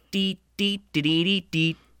It's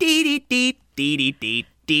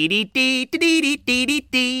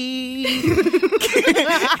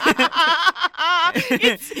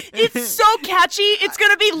so catchy. It's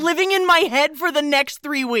going to be living in my head for the next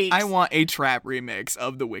 3 weeks. I want a trap remix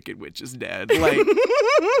of The Wicked Witch is Dead. Like,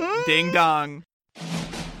 ding dong.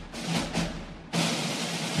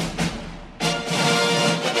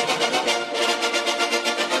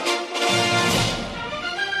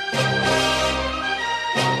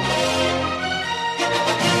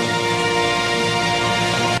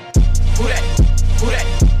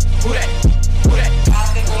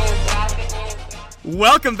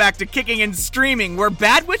 Welcome back to Kicking and Streaming, where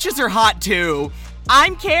bad witches are hot too.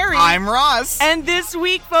 I'm Carrie. I'm Ross. And this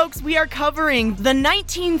week, folks, we are covering the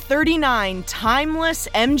 1939 timeless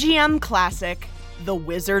MGM classic, The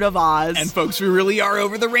Wizard of Oz. And folks, we really are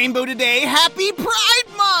over the rainbow today. Happy Pride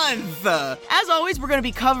Month! As always, we're going to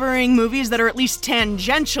be covering movies that are at least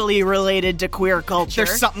tangentially related to queer culture.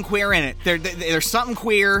 There's something queer in it. There's something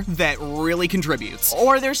queer that really contributes.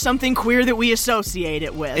 Or there's something queer that we associate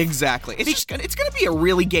it with. Exactly. It's going to be a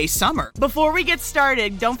really gay summer. Before we get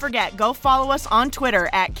started, don't forget, go follow us on Twitter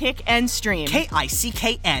at Kick and Stream.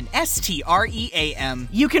 KICKNSTREAM.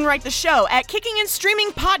 You can write the show at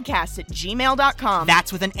kickingandstreamingpodcast@gmail.com.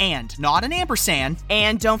 That's with an and, not an ampersand.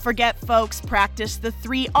 And don't forget, folks, practice the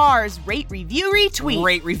 3 R's. Rate, review, retweet.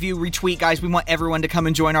 Rate, review, retweet, guys. We want everyone to come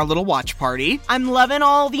and join our little watch party. I'm loving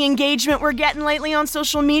all the engagement we're getting lately on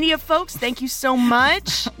social media, folks. Thank you so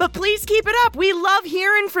much. But please keep it up. We love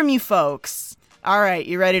hearing from you folks. All right,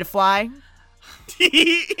 you ready to fly?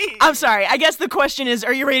 I'm sorry. I guess the question is,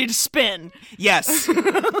 are you ready to spin? Yes.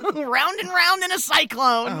 Round and round in a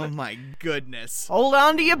cyclone. Oh, my goodness. Hold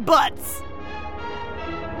on to your butts.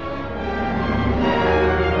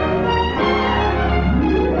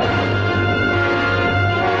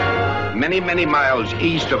 Many, many miles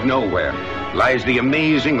east of nowhere lies the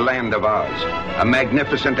amazing land of Oz, a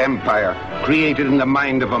magnificent empire created in the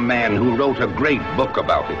mind of a man who wrote a great book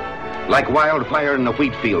about it. Like wildfire in the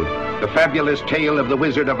wheat field, the fabulous tale of the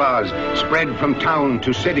Wizard of Oz spread from town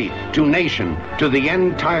to city to nation to the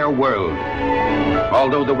entire world.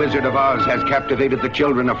 Although the Wizard of Oz has captivated the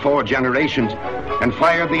children of 4 generations and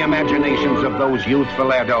fired the imaginations of those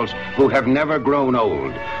youthful adults who have never grown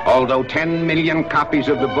old, although 10 million copies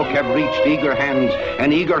of the book have reached eager hands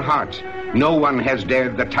and eager hearts, no one has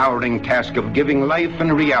dared the towering task of giving life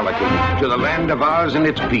and reality to the land of Oz and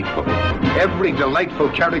its people. Every delightful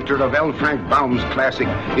character of L. Frank Baum's classic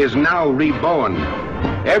is now reborn.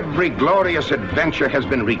 Every glorious adventure has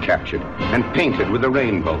been recaptured and painted with a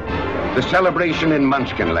rainbow. The celebration in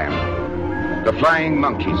Munchkinland, the flying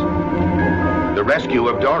monkeys, the rescue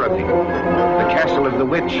of Dorothy, the castle of the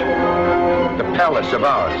witch, the palace of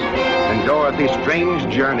Oz, and Dorothy's strange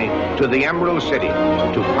journey to the Emerald City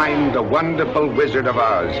to find the wonderful Wizard of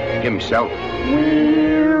Oz himself.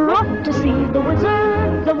 We're off to see the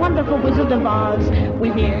wizard, the wonderful Wizard of Oz.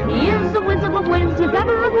 We hear he is the Wizard of Wiz, if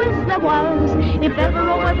ever a Wiz there was. If ever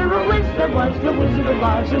or ever a Wiz there was, the Wizard of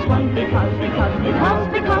Oz is one because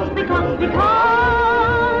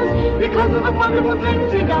of the wonderful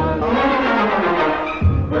things he does.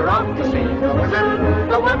 We're off to see the wizard,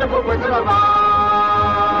 the wonderful Wizard of Oz.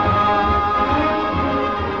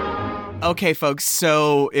 Okay, folks,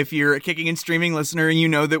 so if you're a Kicking and Streaming listener, you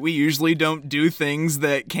know that we usually don't do things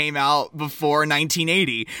that came out before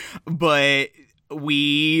 1980, but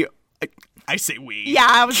I say we. Yeah,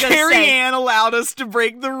 I was going to say. Carrie Ann allowed us to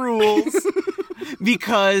break the rules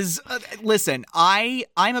because, listen, I'm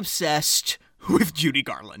obsessed with Judy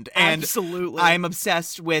Garland. And absolutely. I'm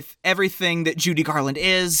obsessed with everything that Judy Garland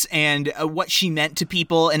is and what she meant to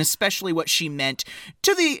people, and especially what she meant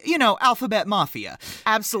to the, alphabet mafia.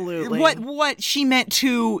 Absolutely. What she meant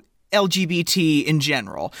to LGBT in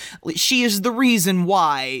general. She is the reason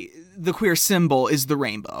why the queer symbol is the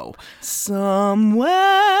rainbow. Somewhere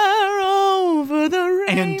over the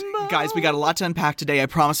rainbow. And guys, we got a lot to unpack today. I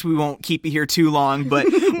promise we won't keep you here too long, but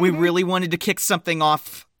we really wanted to kick something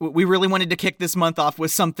off. We really wanted to kick this month off with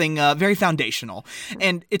something very foundational.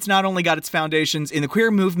 And it's not only got its foundations in the queer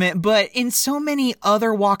movement, but in so many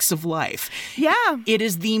other walks of life. Yeah. It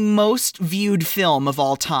is the most viewed film of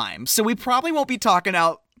all time. So we probably won't be talking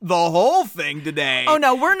out the whole thing today. Oh,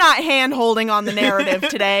 no, we're not hand-holding on the narrative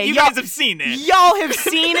today. You guys have seen it. Y'all have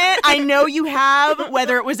seen it. I know you have,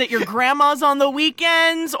 whether it was at your grandma's on the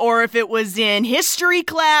weekends or if it was in history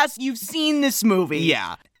class, you've seen this movie.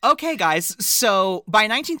 Yeah. Okay, guys, so by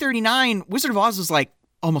 1939, Wizard of Oz was like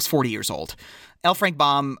almost 40 years old. L. Frank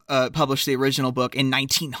Baum published the original book in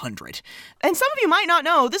 1900. And some of you might not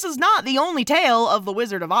know, this is not the only tale of The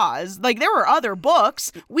Wizard of Oz. Like, there were other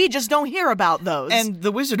books. We just don't hear about those. And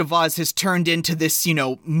The Wizard of Oz has turned into this,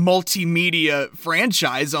 multimedia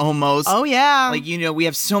franchise almost. Oh, yeah. Like, we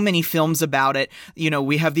have so many films about it.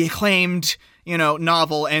 We have the acclaimed,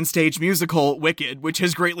 novel and stage musical Wicked, which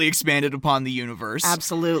has greatly expanded upon the universe.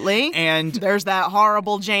 Absolutely. And there's that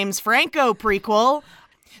horrible James Franco prequel.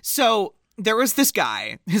 So there was this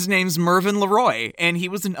guy, his name's Mervyn LeRoy, and he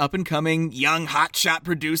was an up-and-coming young hotshot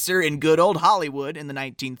producer in good old Hollywood in the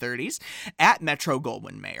 1930s at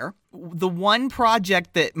Metro-Goldwyn-Mayer. The one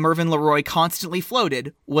project that Mervyn LeRoy constantly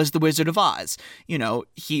floated was The Wizard of Oz.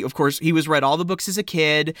 He read all the books as a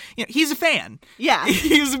kid. He's a fan. Yeah.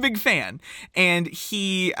 He was a big fan. And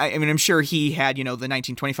I'm sure he had, the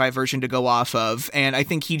 1925 version to go off of, and I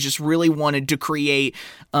think he just really wanted to create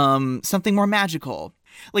something more magical.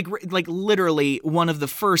 Like literally one of the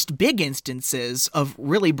first big instances of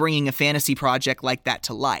really bringing a fantasy project like that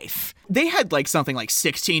to life. They had something like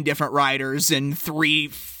 16 different writers and 3,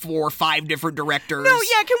 4, 5 different directors. No,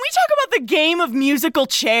 yeah, can we talk about the game of musical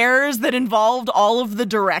chairs that involved all of the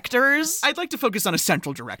directors? I'd like to focus on a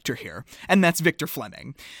central director here, and that's Victor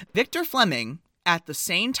Fleming. Victor Fleming, at the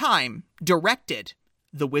same time, directed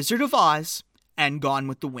The Wizard of Oz and Gone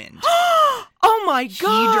with the Wind. Oh my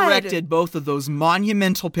God! He directed both of those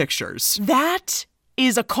monumental pictures. That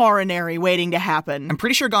is a coronary waiting to happen. I'm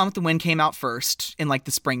pretty sure Gone with the Wind came out first in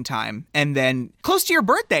the springtime, and then close to your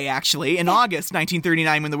birthday, actually, in August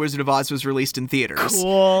 1939 when The Wizard of Oz was released in theaters.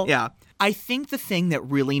 Cool. Yeah. I think the thing that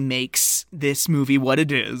really makes this movie what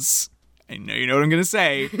it is, I know you know what I'm going to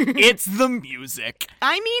say, it's the music.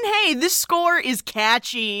 I mean, hey, this score is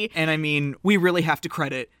catchy. And we really have to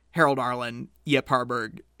credit Harold Arlen, Yip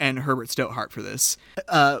Harburg, and Herbert Stothart for this.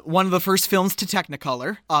 One of the first films to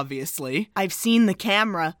Technicolor, obviously. I've seen the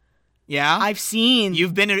camera. Yeah? I've seen. You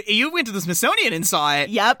went to the Smithsonian and saw it.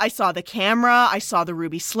 Yep, I saw the camera. I saw the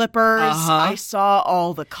ruby slippers. Uh-huh. I saw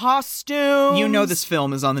all the costumes. This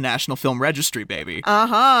film is on the National Film Registry, baby.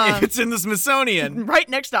 Uh-huh. It's in the Smithsonian. Right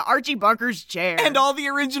next to Archie Bunker's chair. And all the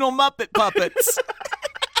original Muppet puppets.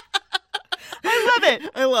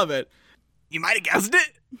 I love it. You might have guessed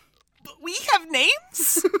it. But we have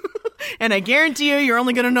names? And I guarantee you're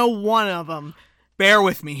only going to know one of them. Bear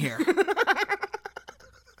with me here.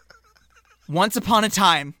 Once upon a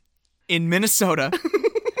time, in Minnesota,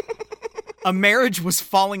 a marriage was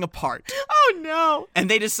falling apart. Oh, no. And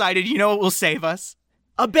they decided, you know what will save us?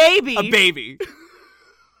 A baby. A baby.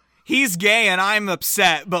 He's gay and I'm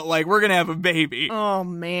upset, but we're going to have a baby. Oh,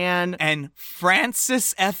 man. And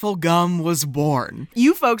Frances Ethel Gum was born.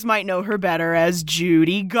 You folks might know her better as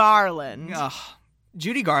Judy Garland. Ugh.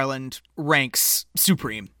 Judy Garland ranks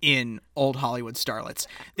supreme in old Hollywood starlets.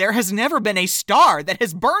 There has never been a star that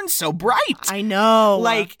has burned so bright. I know.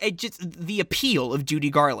 The appeal of Judy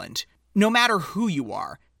Garland, no matter who you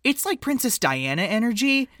are, it's like Princess Diana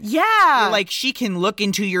energy. Yeah. She can look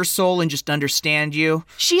into your soul and just understand you.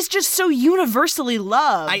 She's just so universally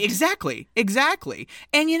loved. Exactly.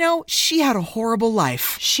 And she had a horrible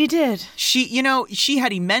life. She did. She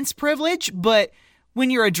had immense privilege, but when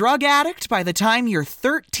you're a drug addict by the time you're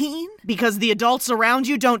 13... Because the adults around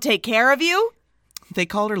you don't take care of you? They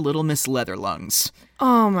called her Little Miss Leatherlungs.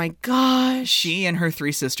 Oh my gosh. She and her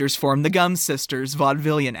 3 sisters formed the Gum Sisters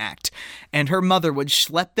Vaudevillian Act, and her mother would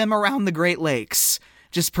schlep them around the Great Lakes,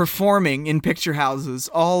 just performing in picture houses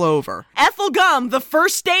all over. Ethel Gum, the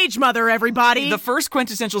first stage mother, everybody. The first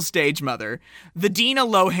quintessential stage mother. The Dina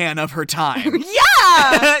Lohan of her time.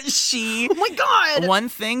 Yeah! She... Oh my God! One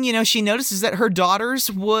thing, she notices that her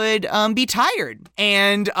daughters would be tired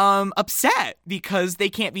and upset because they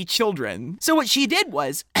can't be children. So what she did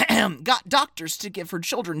was got doctors to give her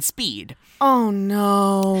children speed. Oh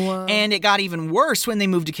no. And it got even worse when they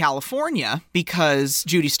moved to California because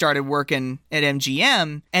Judy started working at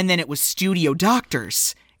MGM. And then it was studio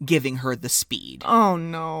doctors giving her the speed. Oh,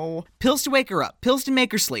 no. Pills to wake her up, pills to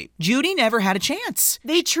make her sleep. Judy never had a chance.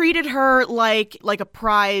 They treated her like a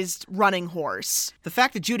prized running horse. The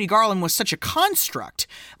fact that Judy Garland was such a construct,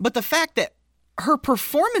 but the fact that her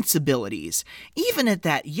performance abilities, even at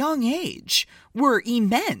that young age, were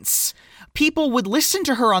immense. People would listen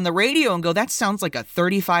to her on the radio and go, that sounds like a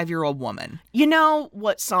 35-year-old woman. You know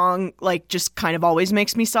what song, just kind of always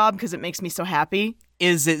makes me sob because it makes me so happy?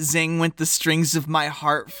 Is it Zing with the Strings of My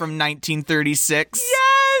Heart from 1936?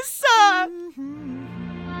 Yes! I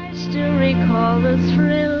still recall the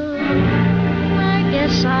thrill. I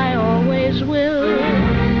guess I always will.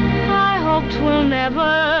 I hope 'twill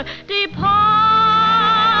never depart.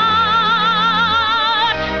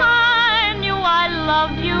 I knew I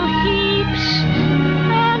loved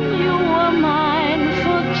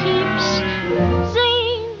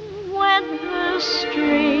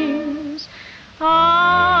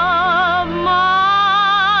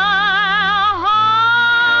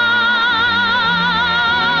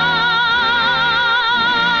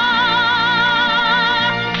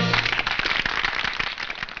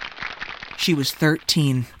She was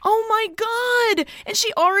 13. Oh my God! And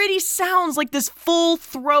she already sounds like this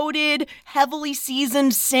full-throated, heavily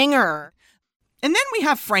seasoned singer. And then we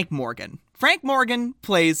have Frank Morgan. Frank Morgan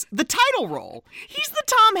plays the title role. He's the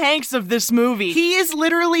Tom Hanks of this movie. He is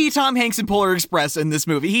literally Tom Hanks in Polar Express in this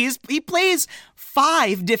movie. He plays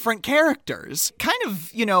 5 different characters. Kind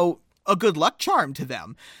of, a good luck charm to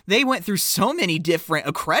them. They went through so many different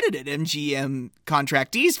accredited MGM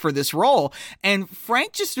contractees for this role, and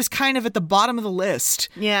Frank just was kind of at the bottom of the list.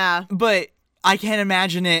 Yeah. But I can't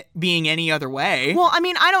imagine it being any other way. Well, I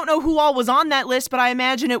mean, I don't know who all was on that list, but I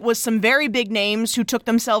imagine it was some very big names who took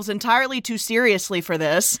themselves entirely too seriously for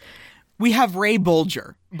this. We have Ray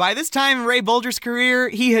Bolger. By this time in Ray Bolger's career,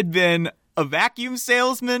 he had been a vacuum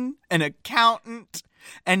salesman, an accountant,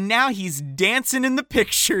 and now he's dancing in the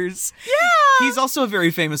pictures. Yeah! He's also a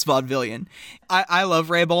very famous vaudevillian. I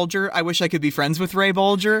love Ray Bolger. I wish I could be friends with Ray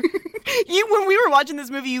Bolger. When we were watching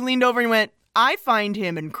this movie, you leaned over and went, I find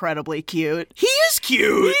him incredibly cute. He is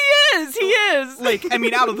cute. He is.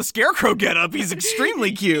 Out of the Scarecrow getup, he's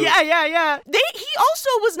extremely cute. Yeah. He also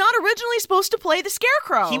was not originally supposed to play the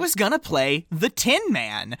Scarecrow. He was gonna play the Tin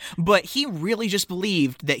Man, but he really just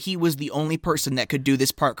believed that he was the only person that could do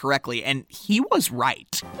this part correctly, and he was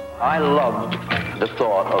right. I loved the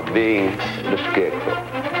thought of being the Scarecrow,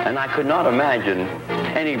 and I could not imagine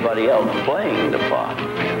anybody else playing the part.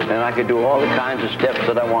 And I could do all the kinds of steps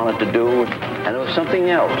that I wanted to do, and there was something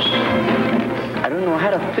else. I don't know, I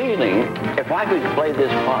had a feeling if I could play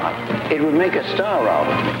this part, it would make a star out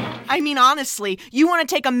of me. I mean, honestly, you want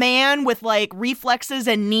to take a man with, reflexes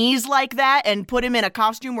and knees like that and put him in a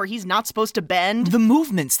costume where he's not supposed to bend? The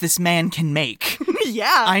movements this man can make.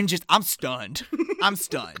 Yeah. I'm stunned. I'm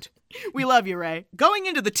stunned. We love you, Ray. Going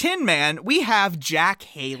into the Tin Man, we have Jack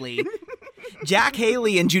Haley. Jack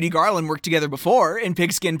Haley and Judy Garland worked together before in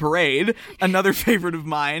Pigskin Parade, another favorite of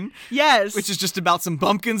mine. Yes. Which is just about some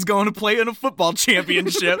bumpkins going to play in a football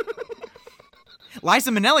championship.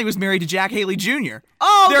 Liza Minnelli was married to Jack Haley Jr.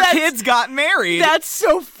 Oh, their kids got married. That's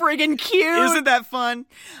so friggin' cute. Isn't that fun?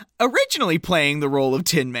 Originally playing the role of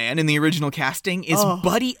Tin Man in the original casting is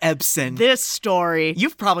Buddy Ebsen. This story.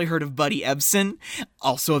 You've probably heard of Buddy Ebsen,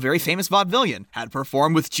 also a very famous vaudevillian, had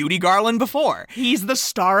performed with Judy Garland before. He's the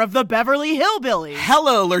star of the Beverly Hillbillies.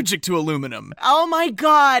 Hella allergic to aluminum. Oh my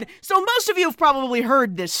God. So most of you have probably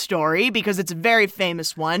heard this story because it's a very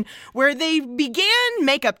famous one where they began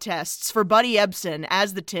makeup tests for Buddy Ebsen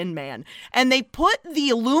as the Tin Man, and they put the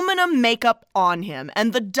aluminum makeup on him,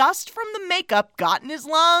 and the dust from the makeup got in his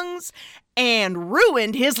lungs and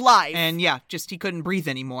ruined his life. And he couldn't breathe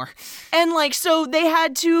anymore. And so they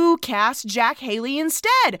had to cast Jack Haley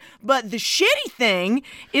instead. But the shitty thing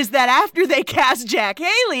is that after they cast Jack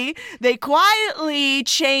Haley, they quietly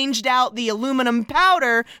changed out the aluminum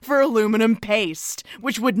powder for aluminum paste,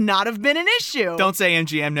 which would not have been an issue. Don't say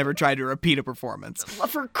MGM never tried to repeat a performance.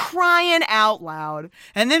 For crying out loud.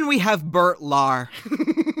 And then we have Bert Lahr.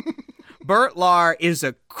 Bert Lahr is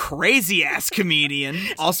a crazy-ass comedian,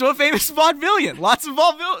 also a famous vaudevillian. Lots of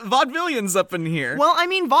vaudevillians up in here. Well, I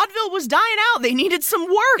mean, vaudeville was dying out. They needed some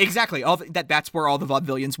work. Exactly. That's where all the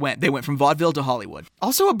vaudevillians went. They went from vaudeville to Hollywood.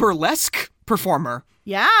 Also a burlesque performer.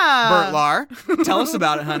 Yeah. Bert Lahr. Tell us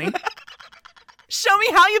about it, honey. Show me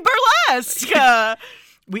how you burlesque.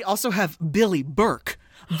 We also have Billy Burke,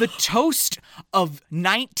 the toast of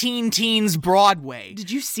 19 teens Broadway. Did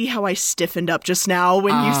you see how I stiffened up just now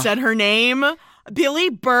when you said her name? Billy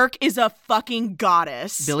Burke is a fucking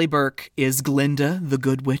goddess. Billy Burke is Glinda, the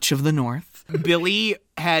Good Witch of the North. Billy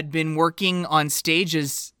had been working on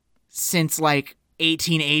stages since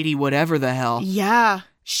 1880, whatever the hell. Yeah.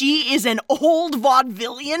 She is an old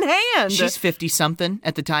vaudevillian hand. She's 50-something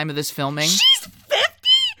at the time of this filming. She's 50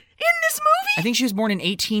 in this movie? I think she was born in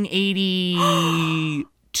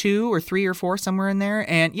 1882 or 3 or 4, somewhere in there.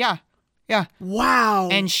 And yeah. Wow.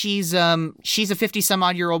 And she's a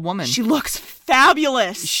 50-some-odd-year-old woman. She looks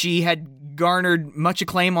fabulous. She had garnered much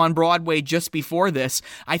acclaim on Broadway just before this.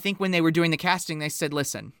 I think when they were doing the casting, they said,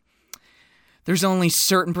 listen, there's only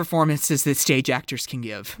certain performances that stage actors can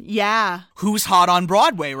give. Yeah. Who's hot on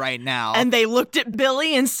Broadway right now? And they looked at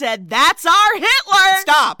Billy and said, that's our Hitler!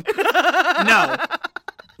 Stop!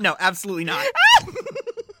 No, absolutely not.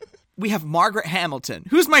 We have Margaret Hamilton,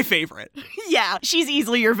 who's my favorite. Yeah, she's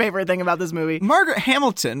easily your favorite thing about this movie. Margaret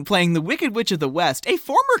Hamilton playing the Wicked Witch of the West, a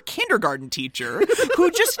former kindergarten teacher who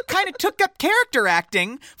just kind of took up character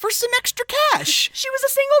acting for some extra cash. She was a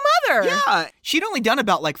single mother. Yeah. She'd only done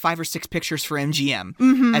about 5 or 6 pictures for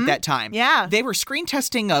MGM at that time. Yeah. They were screen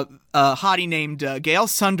testing a hottie named Gail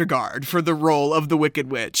Sundergaard for the role of the Wicked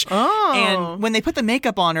Witch. Oh. And when they put the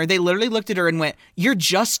makeup on her, they literally looked at her and went, you're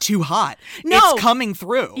just too hot. No. It's coming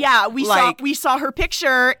through. Yeah, we saw her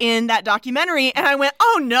picture in that documentary, and I went,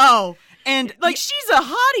 oh no. And like, she's a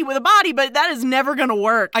hottie with a body, but that is never going to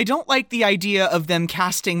work. I don't like the idea of them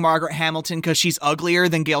casting Margaret Hamilton because she's uglier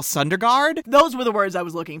than Gail Sundergaard. Those were the words I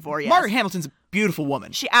was looking for, yes. Margaret Hamilton's a beautiful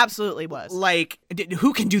woman. She absolutely was. Like,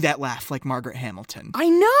 who can do that laugh like Margaret Hamilton? I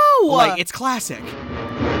know! Like, it's classic.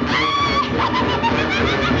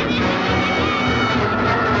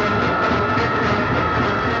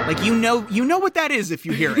 Like, you know what that is if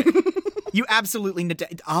you hear it. You absolutely need to.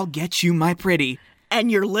 I'll get you, my pretty. And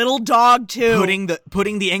your little dog, too.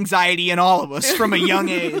 Putting the anxiety in all of us from a young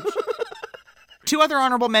age. Two other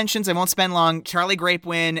honorable mentions, I won't spend long. Charlie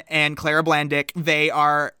Grapewin and Clara Blandick. They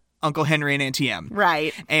are Uncle Henry and Auntie Em.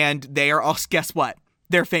 Right. And they are all, guess what?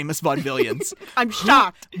 They're famous vaudevillians. I'm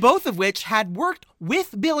shocked. Both of which had worked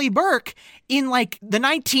with Billy Burke in, like, the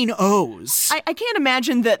 1900s. I can't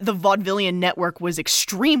imagine that the vaudevillian network was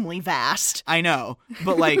extremely vast. I know.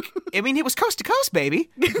 But, like, I mean, it was coast to coast, baby.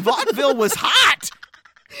 Vaudeville was hot.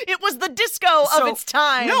 It was the disco of its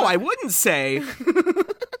time. No, I wouldn't say.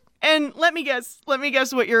 And let me guess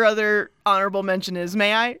what your other honorable mention is,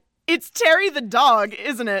 may I? It's Terry the dog,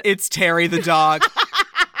 isn't it? It's Terry the dog.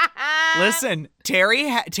 Listen, Terry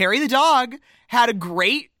the dog had a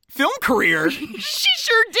great film career. She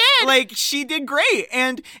sure did. Like, she did great.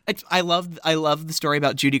 And I love the story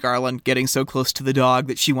about Judy Garland getting so close to the dog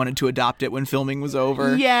that she wanted to adopt it when filming was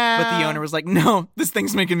over. Yeah. But the owner was like, no, this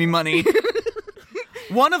thing's making me money.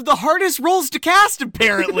 One of the hardest roles to cast,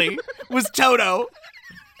 apparently, was Toto.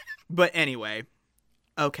 But anyway,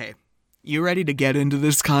 okay. You ready to get into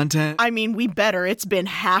this content? I mean, we better. It's been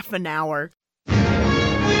half an hour.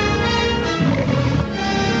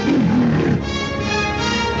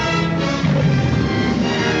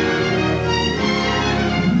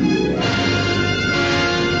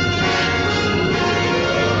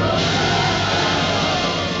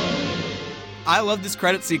 I love this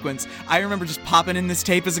credit sequence. I remember just popping in this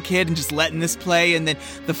tape as a kid and just letting this play, and then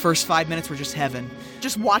the first 5 minutes were just heaven.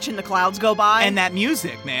 Just watching the clouds go by. And that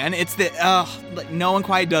music, man. It's like, no one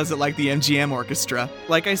quite does it like the MGM Orchestra.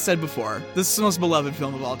 Like I said before, this is the most beloved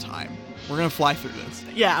film of all time. We're going to fly through this.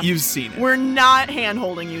 Yeah. You've seen it. We're not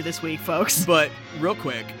hand-holding you this week, folks. But real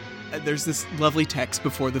quick, there's this lovely text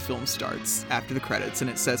before the film starts, after the credits, and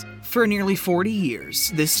it says, "For nearly 40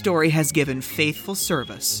 years, this story has given faithful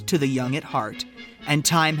service to the young at heart, and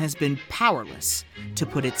time has been powerless to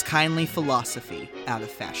put its kindly philosophy out of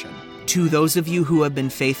fashion. To those of you who have been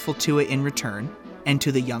faithful to it in return, and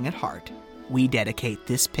to the young at heart, we dedicate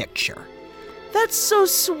this picture." That's so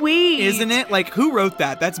sweet. Isn't it? Like, who wrote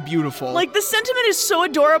that? That's beautiful. Like, the sentiment is so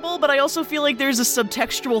adorable, but I also feel like there's a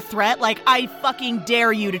subtextual threat. Like, I fucking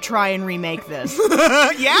dare you to try and remake this.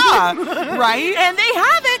 Yeah, right? And they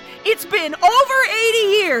haven't. It's been over 80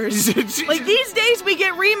 years. Like, these days we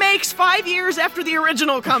get remakes 5 years after the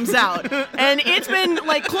original comes out. And it's been,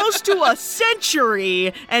 like, close to a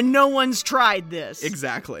century, and no one's tried this.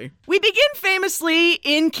 Exactly. We begin famously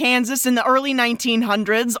in Kansas in the early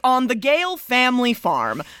 1900s on the Gale family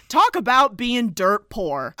farm. Talk about being dirt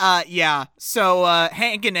poor. Yeah. So,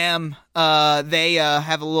 Hank and Em, they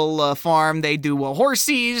have a little farm. They do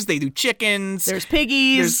horses, they do chickens. There's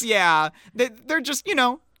piggies. They're just,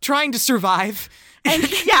 trying to survive.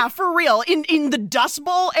 And yeah, for real. In the Dust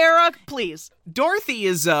Bowl era, please. Dorothy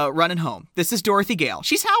is running home. This is Dorothy Gale.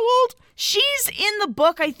 She's how old? She's in the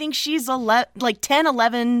book, I think she's 10,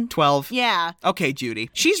 11. 12. Yeah. Okay,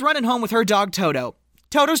 Judy. She's running home with her dog Toto.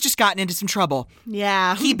 Toto's just gotten into some trouble.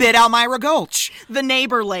 Yeah. He bit Elmira Gulch. The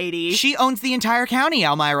neighbor lady. She owns the entire county,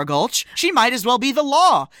 Elmira Gulch. She might as well be the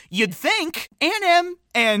law. You'd think. Aunt Em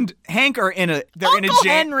and Hank are in a jam. Uncle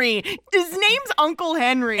Henry. His name's Uncle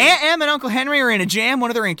Henry. Aunt Em and Uncle Henry are in a jam.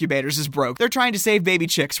 One of their incubators is broke. They're trying to save baby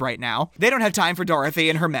chicks right now. They don't have time for Dorothy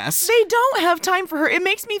and her mess. They don't have time for her. It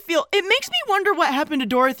makes me wonder what happened to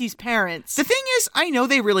Dorothy's parents. The thing is, I know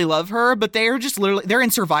they really love her, but they are just they're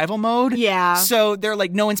in survival mode. Yeah. So they're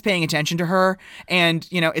like, no one's paying attention to her. And,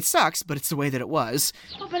 it sucks, but it's the way that it was.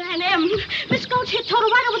 Oh, but Aunt Em, Miss Gulch hit Toto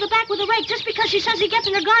right over the back with a rake just because she says he gets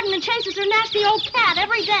in her garden and chases her nasty old cat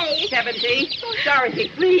every day. 70. Dorothy,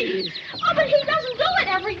 please. Oh, but he doesn't do it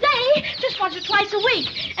every day. Just once or twice a week.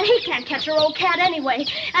 And he can't catch her old cat anyway.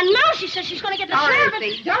 And now she says she's going to get the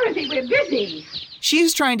sheriff. Dorothy, we're busy.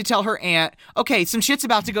 She's trying to tell her aunt, okay, some shit's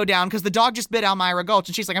about to go down because the dog just bit Elmira Gulch.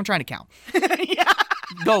 And she's like, I'm trying to count. Yeah.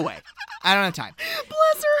 Go away. I don't have time.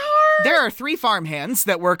 Bless her heart. There are 3 farmhands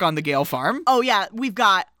that work on the Gale farm. Oh, yeah. We've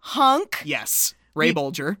got Hunk. Yes. Ray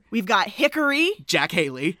Bolger. We've got Hickory. Jack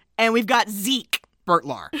Haley. And we've got Zeke. Bert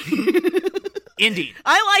Lahr. Indeed.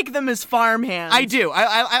 I like them as farmhands. I do.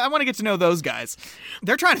 I want to get to know those guys.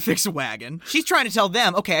 They're trying to fix a wagon. She's trying to tell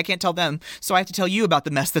them, okay, I can't tell them, so I have to tell you about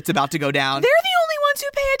the mess that's about to go down. They're the only ones who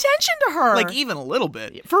pay attention to her. Like, even a little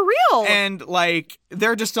bit. For real. And, like,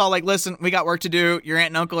 they're just all like, listen, we got work to do. Your aunt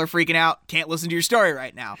and uncle are freaking out. Can't listen to your story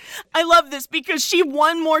right now. I love this because she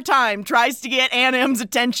one more time tries to get Aunt M's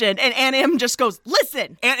attention, and Aunt M just goes,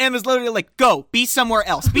 listen. Aunt M is literally like, go, be somewhere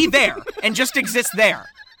else. Be there, and just exist there.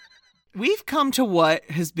 We've come to what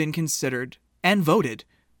has been considered and voted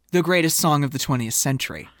the greatest song of the 20th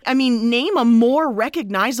century. I mean, name a more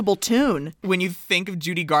recognizable tune. When you think of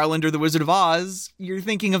Judy Garland or The Wizard of Oz, you're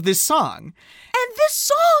thinking of this song. And this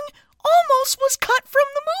song almost was cut from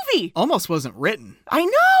the movie. Almost wasn't written. I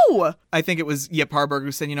know. I think it was Yip Harburg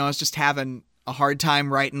who said, I was just having a hard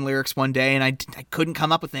time writing lyrics one day, and I couldn't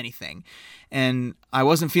come up with anything. And I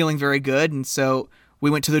wasn't feeling very good, and so we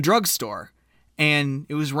went to the drugstore, and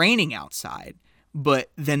it was raining outside.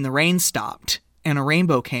 But then the rain stopped, and a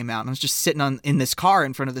rainbow came out, and I was just sitting in this car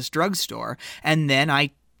in front of this drugstore, and then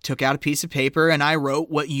I took out a piece of paper, and I wrote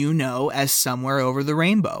what you know as Somewhere Over the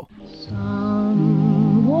Rainbow. Somewhere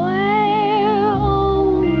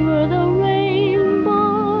over the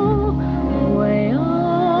rainbow, way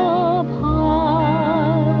up high,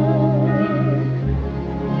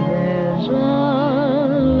 there's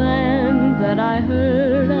a land that I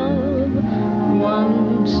heard of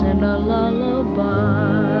once in a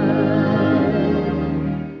lullaby.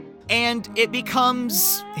 And it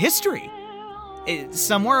becomes history.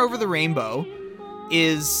 Somewhere Over the Rainbow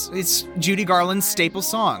it's Judy Garland's staple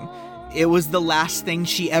song. It was the last thing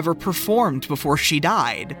she ever performed before she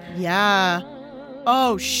died. Yeah.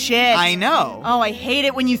 Oh, shit. I know. Oh, I hate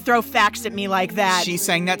it when you throw facts at me like that. She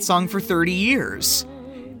sang that song for 30 years.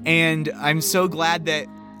 And I'm so glad that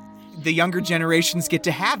the younger generations get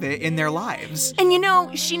to have it in their lives. And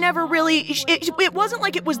she never really, it wasn't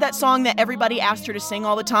like it was that song that everybody asked her to sing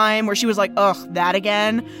all the time where she was like, ugh, that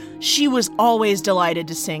again. She was always delighted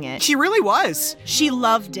to sing it. She really was. She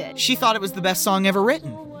loved it. She thought it was the best song ever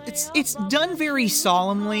written. It's done very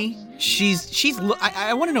solemnly.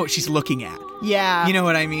 I want to know what she's looking at. Yeah. You know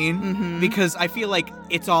what I mean? Mm-hmm. Because I feel like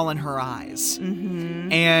it's all in her eyes.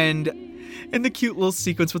 Mm-hmm. And the cute little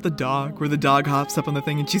sequence with the dog, where the dog hops up on the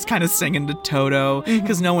thing and she's kind of singing to Toto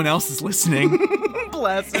because no one else is listening.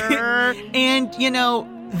 Bless her. And,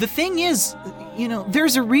 the thing is,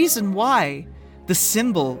 there's a reason why the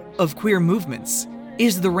symbol of queer movements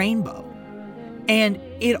is the rainbow. And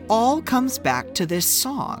it all comes back to this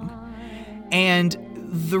song. And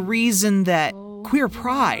the reason that queer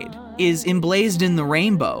pride is emblazoned in the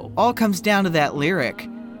rainbow all comes down to that lyric.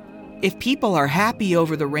 If people are happy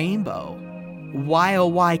over the rainbow, why oh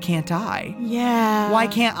why can't I? Yeah. Why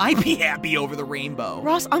can't I be happy over the rainbow?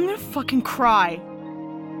 Ross, I'm gonna fucking cry.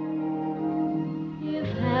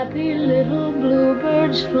 If happy little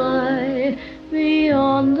bluebirds fly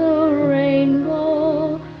beyond the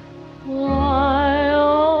rainbow, why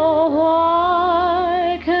oh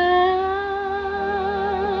why can't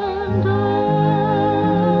I?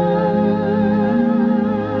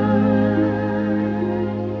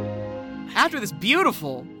 After this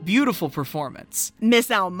beautiful, beautiful performance, Miss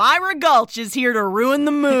Elmira Gulch is here to ruin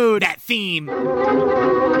the mood. that theme.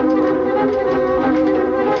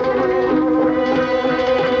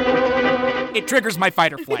 It triggers my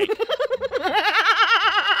fight or flight.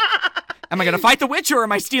 Am I going to fight the witch, or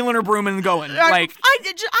am I stealing her broom and going? I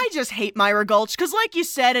just hate Myra Gulch, because like you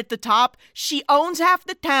said at the top, she owns half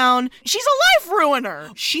the town. She's a life ruiner.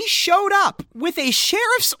 She showed up with a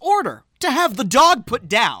sheriff's order to have the dog put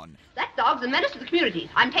down. That dog's a menace to the community.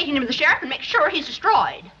 I'm taking him to the sheriff and make sure he's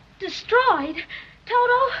destroyed. Destroyed?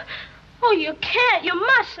 Toto? Oh, you can't. You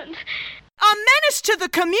mustn't. A menace to the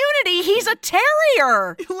community. He's a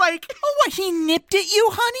terrier. Like, oh, what, he nipped at you,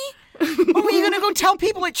 honey? Are you gonna go tell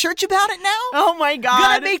people at church about it now? Oh my God.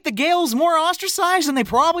 Gonna make the Gales more ostracized than they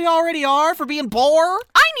probably already are for being poor?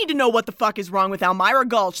 I need to know what the fuck is wrong with Elmira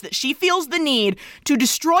Gulch that she feels the need to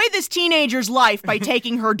destroy this teenager's life by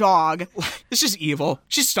taking her dog. It's just evil.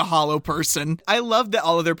 She's just a hollow person. I love that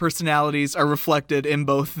all of their personalities are reflected in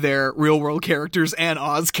both their real-world characters and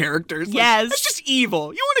Oz characters. Like, yes. It's just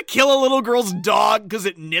evil. You want to kill a little girl's dog because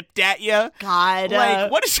it nipped at you? God. Like,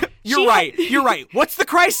 what is... You're right. What's the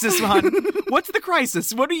crisis, hon? What's the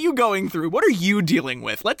crisis? What are you going through? What are you dealing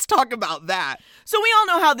with? Let's talk about that. So we all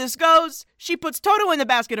know how this goes. She puts Toto in the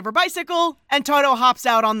basket of her bicycle, and Toto hops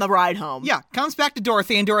out on the ride home. Yeah, comes back to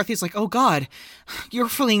Dorothy, and Dorothy's like, oh, God, you're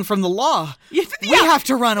fleeing from the law. Yeah. We have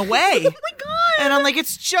to run away. Oh, my God. And I'm like,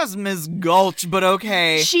 it's just Miss Gulch, but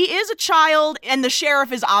okay. She is a child, and the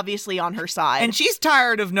sheriff is obviously on her side. And she's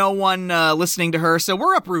tired of no one listening to her, so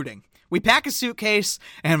we're uprooting. We pack a suitcase,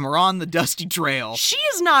 and we're on the dusty trail. She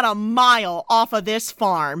is not a mile off of this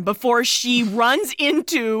farm before she runs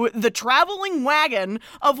into the traveling wagon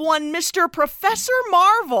of one Mr. Professor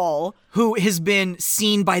Marvel. Who has been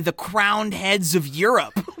seen by the crowned heads of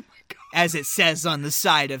Europe, as it says on the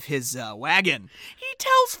side of his wagon. He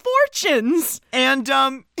tells fortunes. And,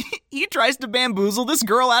 he tries to bamboozle this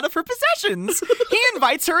girl out of her possessions. He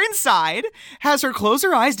invites her inside, has her close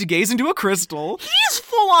her eyes to gaze into a crystal. He's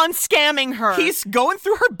full-on scamming her. He's going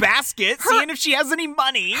through her basket, seeing if she has any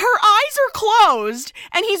money. Her eyes are closed,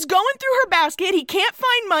 and he's going through her basket. He can't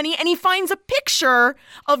find money, and he finds a picture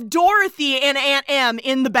of Dorothy and Aunt Em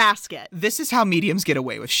in the basket. This is how mediums get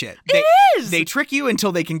away with shit. It is! They trick you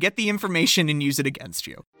until they can get the information and use it against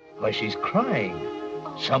you. Why, she's crying.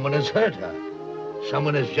 Someone has hurt her.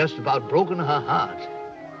 Someone has just about broken her heart.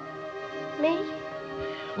 Me?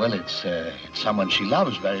 Well, it's someone she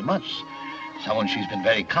loves very much. Someone she's been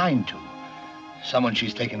very kind to. Someone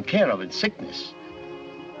she's taken care of in sickness.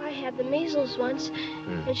 I had the measles once,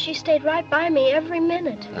 and she stayed right by me every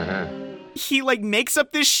minute. He, makes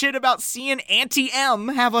up this shit about seeing Auntie M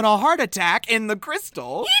having a heart attack in the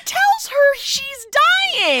crystal. He tells her she's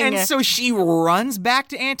dying! And so she runs back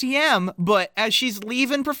to Auntie M, but as she's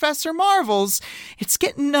leaving Professor Marvel's, it's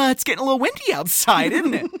getting a little windy outside,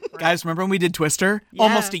 isn't it? Guys, remember when we did Twister? Yeah.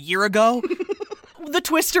 Almost a year ago? The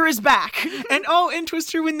Twister is back. And in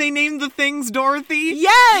Twister when they named the things Dorothy?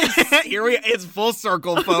 Yes! It's full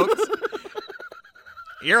circle, folks.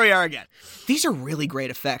 Here we are again. These are really great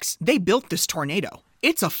effects. They built this tornado.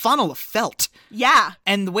 It's a funnel of felt. Yeah.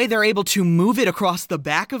 And the way they're able to move it across the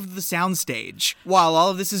back of the soundstage while all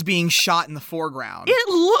of this is being shot in the foreground. It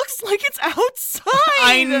looks like it's outside.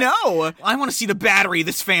 I know. I want to see the battery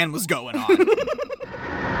this fan was going on.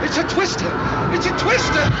 It's a twister. It's a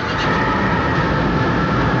twister.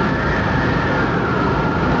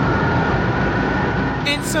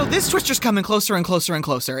 And so this Twister's coming closer and closer and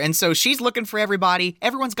closer. And so she's looking for everybody.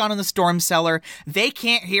 Everyone's gone in the storm cellar. They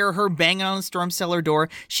can't hear her banging on the storm cellar door.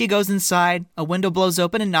 She goes inside. A window blows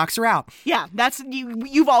open and knocks her out. Yeah,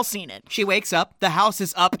 you've all seen it. She wakes up. The house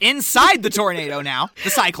is up inside the tornado now. The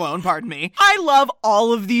cyclone, pardon me. I love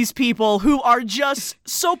all of these people who are just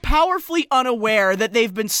so powerfully unaware that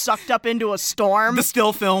they've been sucked up into a storm. The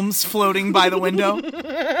still films floating by the window.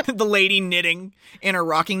 The lady knitting in her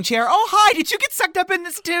rocking chair. Oh, hi, did you get sucked up in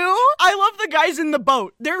this too? I love the guys in the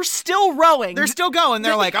boat. They're still rowing. They're still going.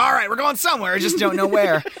 They're like, all right, we're going somewhere. I just don't know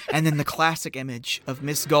where. And then the classic image of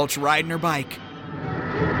Miss Gulch riding her bike.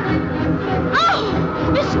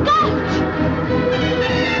 Oh, Miss Gulch!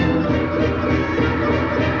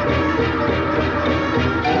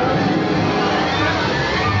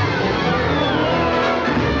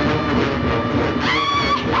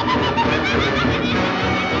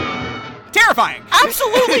 Terrifying.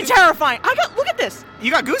 Absolutely terrifying. Look at this.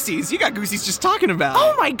 You got goosies. You got goosies just talking about it.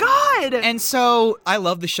 Oh my God. And so I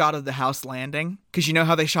love the shot of the house landing because you know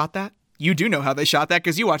how they shot that? You do know how they shot that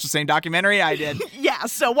because you watched the same documentary I did. Yeah,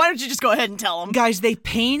 so why don't you just go ahead and tell them? Guys, they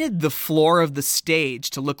painted the floor of the stage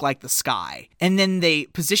to look like the sky. And then they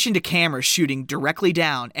positioned a camera shooting directly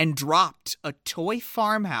down and dropped a toy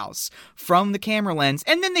farmhouse from the camera lens.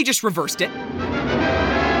 And then they just reversed it.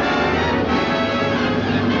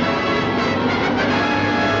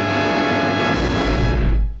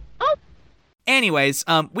 Anyways,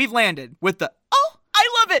 we've landed with the, I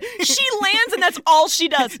love it. She lands and that's all she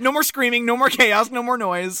does. No more screaming, no more chaos, no more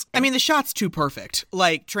noise. I mean, the shot's too perfect.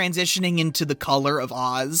 Transitioning into the color of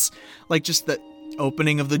Oz. Just the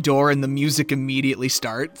opening of the door and the music immediately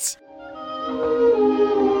starts.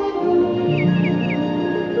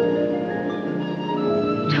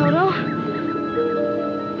 Toto,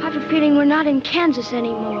 I have a feeling we're not in Kansas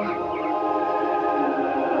anymore.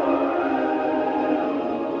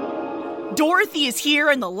 Dorothy is here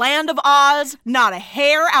in the land of Oz, not a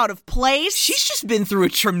hair out of place. She's just been through a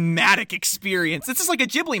traumatic experience. This is like a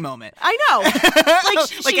Ghibli moment. I know.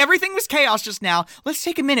 Everything was chaos just now. Let's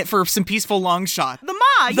take a minute for some peaceful long shot. The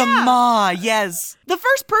Ma, The Ma, yes. The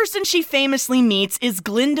first person she famously meets is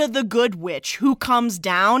Glinda the Good Witch, who comes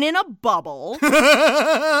down in a bubble.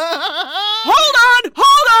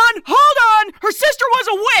 Hold on! Her sister was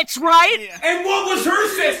a witch, right? And what was her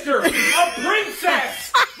sister? A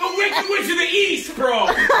princess! The Wicked Witch of the East, bro!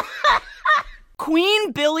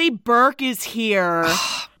 Queen Billy Burke is here.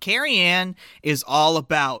 Carrie Ann is all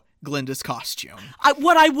about Glinda's costume.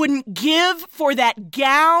 What I wouldn't give for that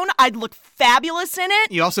gown, I'd look fabulous in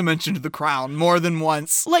it. You also mentioned the crown more than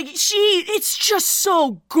once. It's just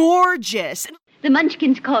so gorgeous. The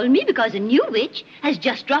Munchkins call me because a new witch has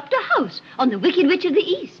just dropped a house on the Wicked Witch of the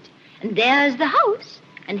East. And there's the house,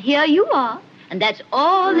 and here you are, And that's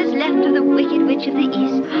all that's left of the Wicked Witch of the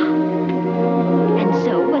East. And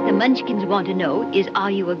so what the Munchkins want to know is, are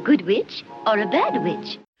you a good witch or a bad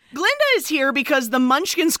witch? Glinda is here because the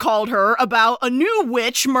Munchkins called her about a new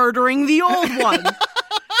witch murdering the old one.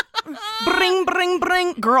 Bring, bring,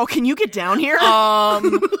 bring. Girl, can you get down here?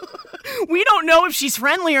 We don't know if she's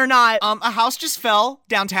friendly or not. A house just fell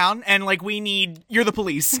downtown, and, you're the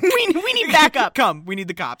police. we need backup. Come, we need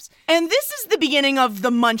the cops. And this is the beginning of the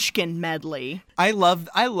Munchkin medley. I love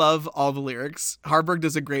all the lyrics. Harburg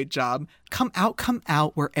does a great job. Come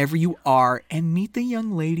out, wherever you are, and meet the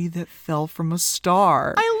young lady that fell from a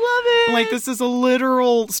star. I love it. This is a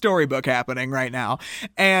literal storybook happening right now.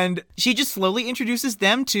 And she just slowly introduces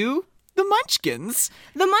them to the Munchkins.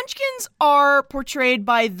 The Munchkins are portrayed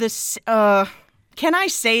by this, can I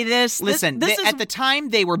say this? Listen, at the time,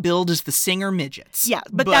 they were billed as the singer midgets. Yeah,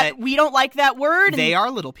 but we don't like that word. They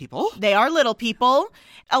are little people. They are little people.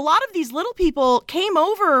 A lot of these little people came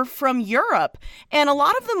over from Europe, and a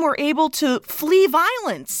lot of them were able to flee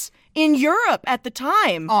violence in Europe at the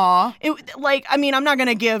time. Aw. I'm not going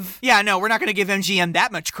to give... Yeah, no, we're not going to give MGM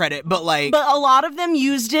that much credit, but But a lot of them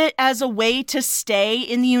used it as a way to stay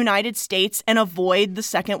in the United States and avoid the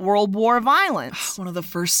Second World War violence. One of the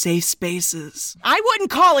first safe spaces. I wouldn't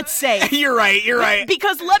call it safe. You're right.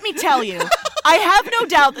 Because let me tell you, I have no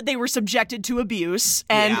doubt that they were subjected to abuse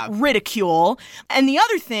and ridicule. And the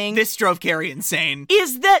other thing... This drove Carrie insane.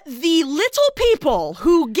 ...is that the little people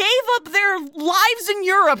who gave up their lives in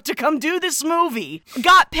Europe to come do this movie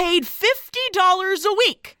got paid $50 a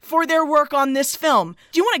week for their work on this film.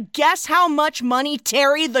 Do you want to guess how much money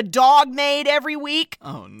Terry the dog made every week?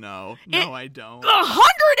 Oh, no. No, I don't.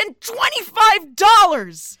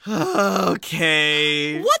 $125!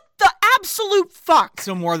 Okay. What the absolute fuck?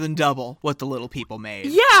 So more than double what the little people made.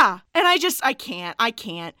 Yeah. And I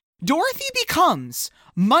can't. Dorothy becomes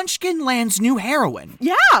Munchkinland's new heroine.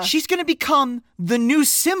 Yeah. She's going to become the new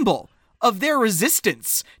symbol of their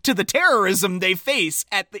resistance to the terrorism they face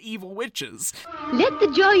at the evil witches. Let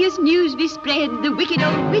the joyous news be spread, the wicked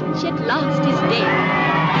old witch at last is dead.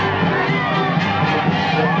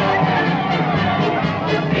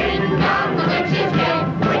 Ding dong, the witch is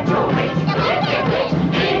dead. Witch, oh witch, the wicked witch.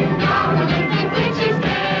 Ding dong, the wicked witch is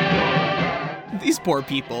dead. These poor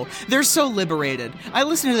people, they're so liberated. I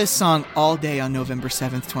listened to this song all day on November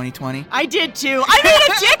 7th, 2020. I did too.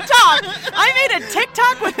 I made a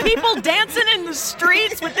TikTok with people dancing in the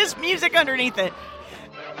streets with this music underneath it.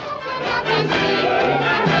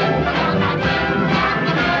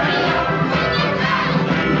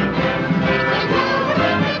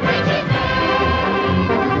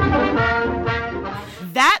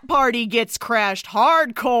 That party gets crashed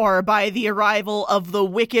hardcore by the arrival of the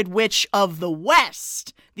Wicked Witch of the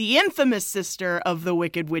West, the infamous sister of the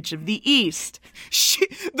Wicked Witch of the East.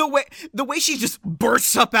 The way she just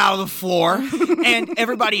bursts up out of the floor and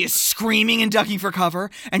everybody is screaming and ducking for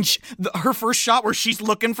cover, and her first shot where she's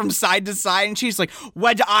looking from side to side and she's like,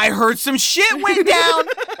 "What? I heard some shit went down.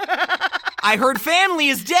 I heard family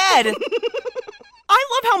is dead."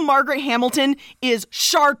 I love how Margaret Hamilton is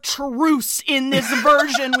chartreuse in this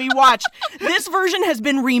version we watched. This version has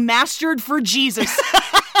been remastered for Jesus.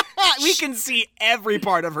 We can see every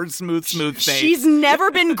part of her smooth face. She's never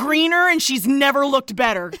been greener and she's never looked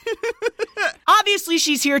better. Obviously,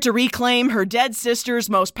 she's here to reclaim her dead sister's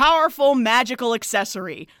most powerful magical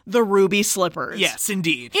accessory, the ruby slippers. Yes,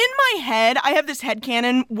 indeed. In my head, I have this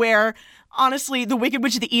headcanon where, honestly, the Wicked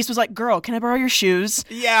Witch of the East was like, "Girl, can I borrow your shoes?"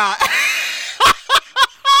 Yeah.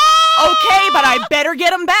 Okay, but I better get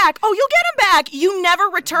them back. Oh, you'll get them back. You never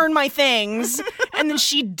return my things. And then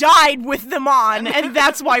she died with them on, and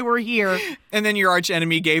that's why we're here. And then your arch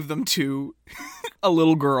enemy gave them to a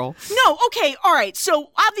little girl. No, okay, all right. So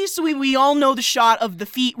obviously we all know the shot of the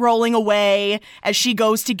feet rolling away as she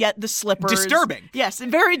goes to get the slippers. Disturbing. Yes,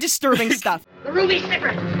 very disturbing stuff. The ruby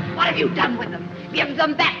slippers. What have you done with them? Give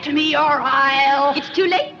them back to me or I'll... It's too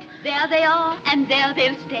late. There they are, and there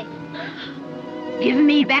they'll stay. Give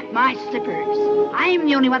me back my slippers. I'm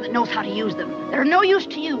the only one that knows how to use them. They're no use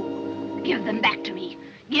to you. Give them back to me.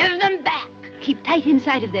 Give them back. Keep tight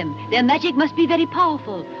inside of them. Their magic must be very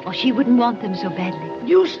powerful, or she wouldn't want them so badly.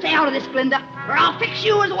 You stay out of this, Glinda, or I'll fix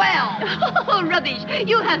you as well. Oh, rubbish.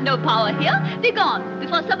 You have no power here. Be gone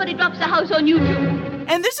before somebody drops a house on you, too.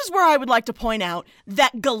 And this is where I would like to point out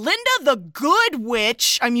that Galinda the Good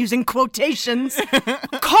Witch, I'm using quotations,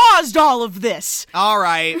 caused all of this. All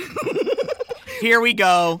right. Here we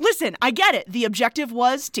go. Listen, I get it. The objective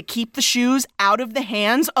was to keep the shoes out of the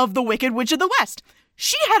hands of the Wicked Witch of the West.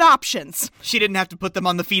 She had options. She didn't have to put them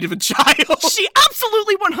on the feet of a child. She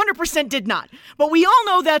absolutely 100% did not. But we all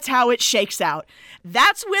know that's how it shakes out.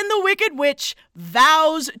 That's when the Wicked Witch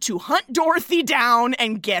vows to hunt Dorothy down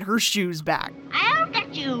and get her shoes back. I'll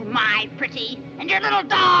get you, my pretty, and your little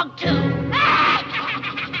dog, too.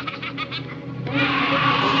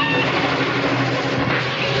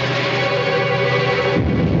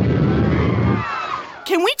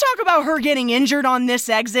 Can we talk about her getting injured on this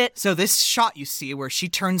exit? So this shot you see where she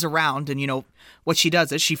turns around and, what she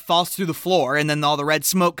does is she falls through the floor and then all the red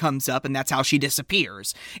smoke comes up and that's how she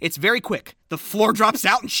disappears. It's very quick. The floor drops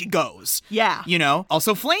out and she goes. Yeah.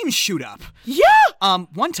 Also flames shoot up. Yeah!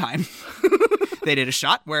 One time they did a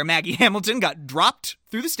shot where Maggie Hamilton got dropped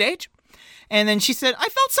through the stage and then she said, I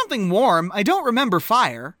felt something warm. I don't remember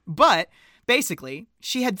fire, but basically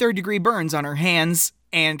she had third-degree burns on her hands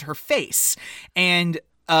and her face. And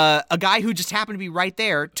a guy who just happened to be right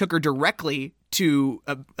there took her directly to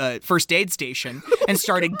a first aid station and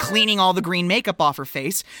started cleaning all the green makeup off her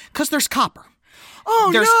face because there's copper.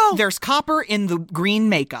 Oh, no! There's copper in the green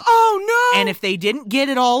makeup. Oh, no! And if they didn't get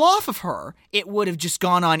it all off of her, it would have just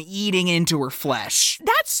gone on eating into her flesh.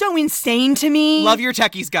 That's so insane to me. Love your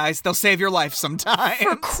techies, guys. They'll save your life sometime.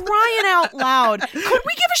 For crying out loud. Could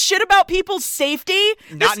we give a shit about people's safety?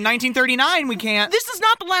 Not in 1939, we can't. This is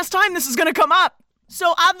not the last time this is going to come up.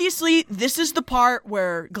 So obviously, this is the part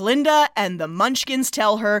where Glinda and the Munchkins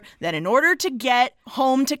tell her that in order to get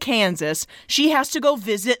home to Kansas, she has to go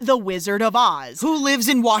visit the Wizard of Oz. Who lives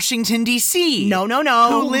in Washington, D.C. No.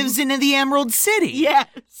 Who lives in the Emerald City.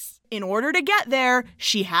 Yes. In order to get there,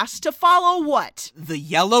 she has to follow what? The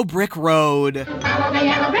Yellow Brick Road. Follow the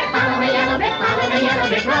yellow brick, follow the yellow brick, follow the yellow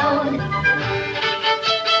brick road.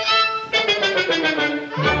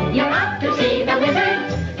 You're off to see the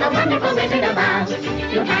wizard, the wonderful Wizard of Oz.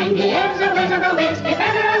 You'll find he is a wizard, a whiz, if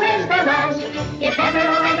ever a whiz there was. If ever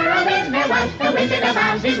a whiz there was, the Wizard of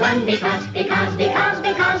Oz is one because of the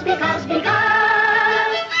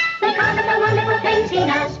wonderful things he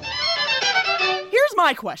does. Here's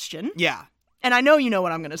my question. Yeah. And I know you know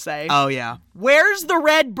what I'm going to say. Oh, yeah. Where's the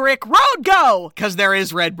red brick road go? Because there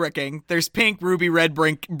is red bricking. There's pink, ruby, red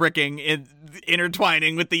bricking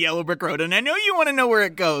intertwining with the yellow brick road. And I know you want to know where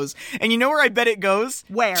it goes. And you know where I bet it goes?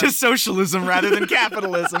 Where? To socialism rather than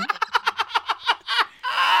capitalism.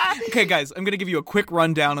 Okay, guys, I'm going to give you a quick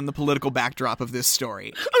rundown on the political backdrop of this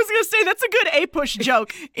story. I was going to say, that's a good A-push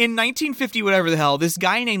joke. In 1950, whatever the hell, this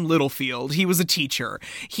guy named Littlefield, he was a teacher.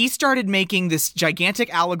 He started making this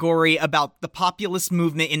gigantic allegory about the populist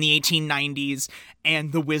movement in the 1890s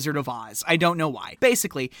and the Wizard of Oz. I don't know why.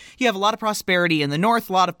 Basically, you have a lot of prosperity in the north,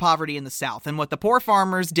 a lot of poverty in the south. And what the poor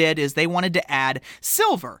farmers did is they wanted to add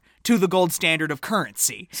silver to the gold standard of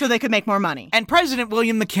currency. So they could make more money. And President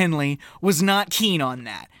William McKinley was not keen on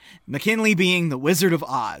that. McKinley being the Wizard of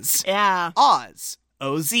Oz. Yeah. Oz,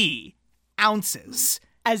 O-Z, ounces.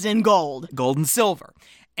 As in gold. Gold and silver.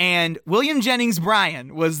 And William Jennings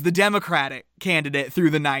Bryan was the Democratic candidate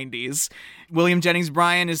through the 90s. William Jennings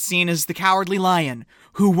Bryan is seen as the cowardly lion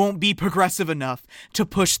who won't be progressive enough to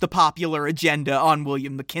push the popular agenda on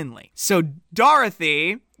William McKinley. So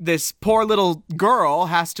Dorothy, this poor little girl,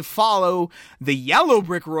 has to follow the yellow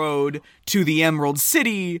brick road to the Emerald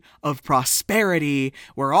City of prosperity,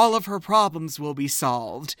 where all of her problems will be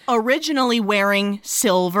solved. Originally wearing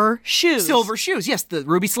silver shoes. Silver shoes, yes. The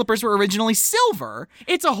ruby slippers were originally silver.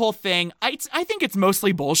 It's a whole thing. I think it's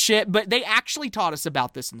mostly bullshit, but they actually taught us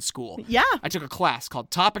about this in school. Yeah. I took a class called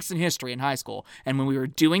Topics in History in high school, and when we were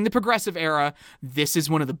doing the progressive era, this is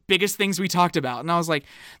one of the biggest things we talked about. And I was like,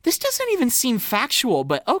 this doesn't even seem factual,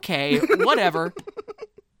 but okay, whatever.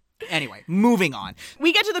 Anyway, moving on.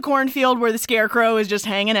 We get to the cornfield where the Scarecrow is just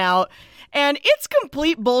hanging out, and it's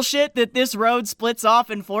complete bullshit that this road splits off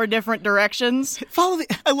in 4 different directions.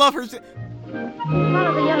 I love her. Follow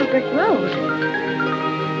the yellow brick road.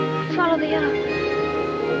 Follow the yellow.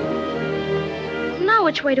 Now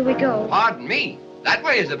which way do we go? Pardon me. That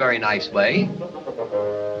way is a very nice way.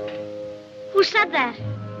 Who said that?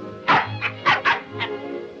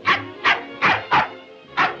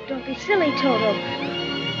 Don't be silly, Toto.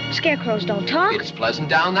 Scarecrows don't talk. It's pleasant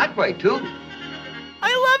down that way, too.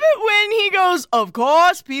 I love it when he goes, of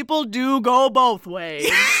course, people do go both ways.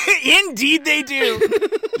 Indeed they do.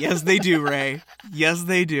 Yes, they do, Ray. Yes,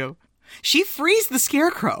 they do. She frees the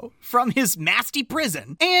Scarecrow from his nasty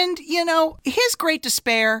prison. And, his great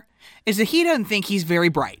despair is that he doesn't think he's very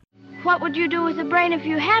bright. What would you do with a brain if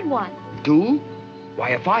you had one? Do? Why,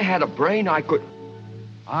 if I had a brain, I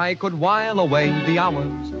I could while away the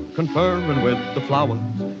hours, conferring with the flowers,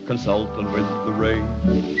 consulting with the rain.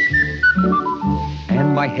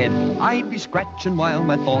 And my head I'd be scratching while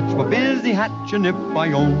my thoughts were busy hatching if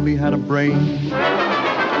I only had a brain.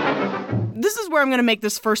 This is where I'm going to make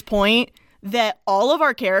this first point, that all of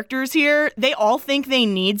our characters here, they all think they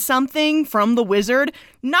need something from the wizard.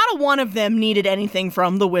 Not a one of them needed anything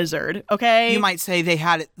from the wizard, okay? You might say they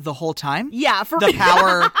had it the whole time? Yeah, for the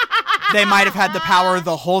power. They might have had the power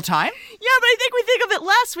the whole time? Yeah, but I think we think of it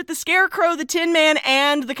less with the Scarecrow, the Tin Man,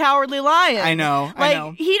 and the Cowardly Lion. I know.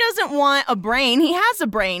 He doesn't want a brain. He has a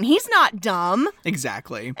brain. He's not dumb.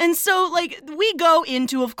 Exactly. And so, we go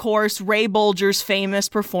into, of course, Ray Bolger's famous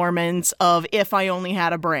performance of If I Only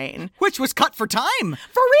Had a Brain. Which was cut for time.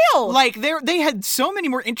 For real. They had so many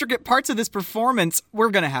more intricate parts of this performance.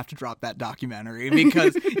 We're going to have to drop that documentary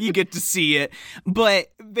because you get to see it.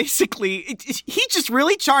 But basically, he just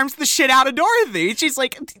really charms the shit out of Dorothy. She's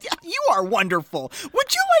like, you are wonderful.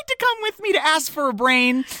 Would you like to come with me to ask for a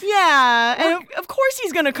brain? Yeah, and of course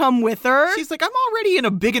he's going to come with her. She's like, I'm already in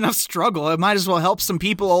a big enough struggle. I might as well help some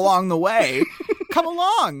people along the way. Come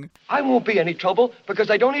along. I won't be any trouble because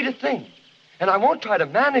I don't need a thing. And I won't try to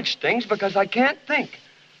manage things because I can't think.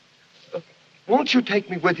 Won't you take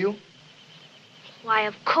me with you? Why,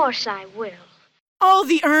 of course I will. Oh,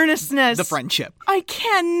 the earnestness. The friendship. I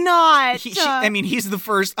cannot. He's the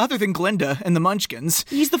first, other than Glinda and the Munchkins.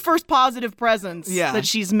 He's the first positive presence that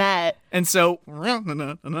she's met. And so,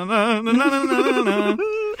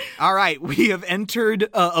 all right, we have entered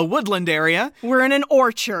a woodland area. We're in an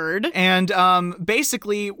orchard. And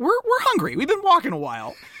basically, we're hungry. We've been walking a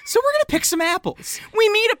while. So we're going to pick some apples. We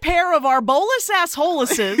meet a pair of Arbolus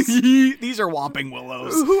assholeses. These are whopping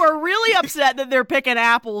willows. Who are really upset that they're picking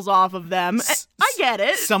apples off of them. I get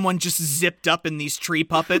it. Someone just zipped up in these tree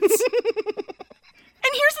puppets. And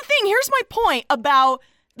here's the thing. Here's my point about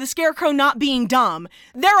the Scarecrow not being dumb.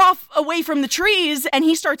 They're off away from the trees, and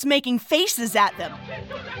he starts making faces at them.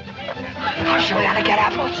 I'll show you how to get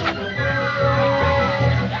apples.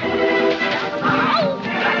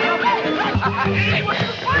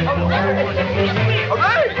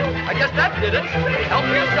 Hooray! I guess that did it. Help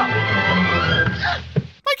yourself.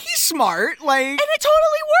 He's smart, And it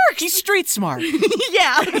totally works. He's street smart.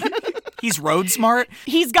 Yeah. He's road smart.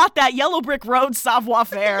 He's got that yellow brick road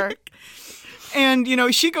savoir-faire. And,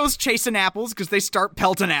 she goes chasing apples because they start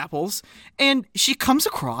pelting apples. And she comes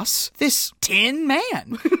across this Tin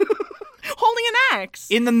Man. Holding an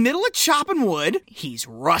axe. In the middle of chopping wood, he's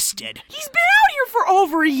rusted. He's been out here for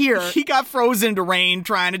over a year. He got frozen into rain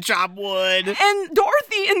trying to chop wood. And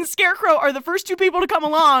Dorothy and the Scarecrow are the first two people to come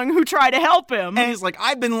along who try to help him. And he's like,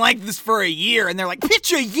 I've been like this for a year. And they're like,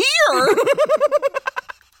 it's a year?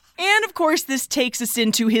 And, of course, this takes us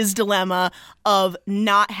into his dilemma of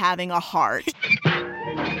not having a heart.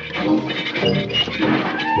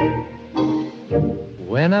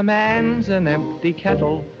 When a man's an empty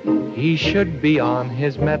kettle, he should be on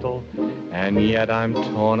his mettle, and yet I'm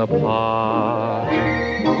torn apart.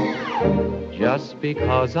 Just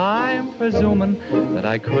because I'm presuming that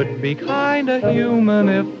I could be kinda human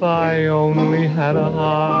if I only had a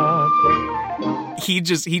heart. He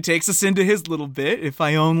takes us into his little bit, if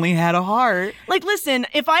I only had a heart. Listen,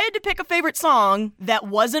 if I had to pick a favorite song that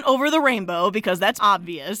wasn't Over the Rainbow, because that's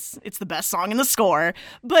obvious, it's the best song in the score,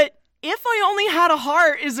 but If I Only Had a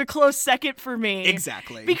Heart is a close second for me.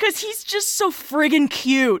 Exactly. Because he's just so friggin'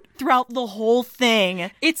 cute throughout the whole thing.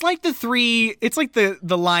 It's like the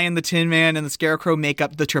Lion, the Tin Man, and the Scarecrow make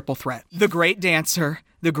up the triple threat. The great dancer,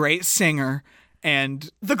 the great singer,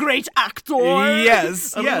 and... the great actor.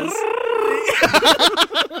 Yes. And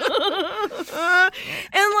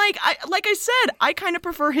like I said, I kind of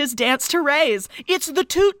prefer his dance to Ray's. It's the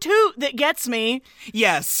toot toot that gets me.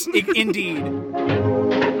 Yes, indeed.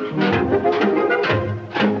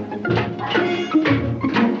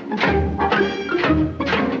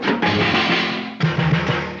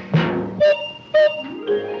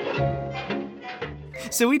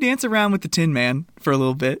 So we dance around with the Tin Man for a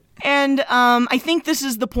little bit. And I think this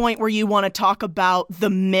is the point where you want to talk about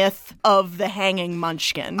the myth of the hanging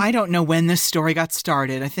Munchkin. I don't know when this story got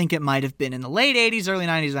started. I think it might have been in the late 80s, early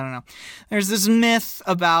 90s. I don't know. There's this myth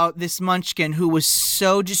about this Munchkin who was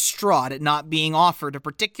so distraught at not being offered a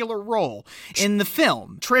particular role in the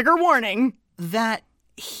film. Trigger warning. That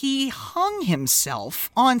he hung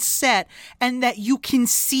himself on set and that you can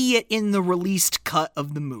see it in the released cut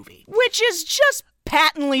of the movie. Which is just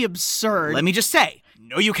patently absurd. Let me just say,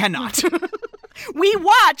 no, you cannot. We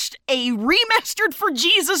watched a remastered for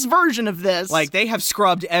Jesus version of this. They have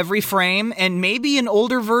scrubbed every frame, and maybe in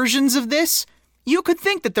older versions of this, you could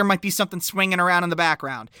think that there might be something swinging around in the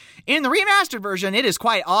background. In the remastered version, it is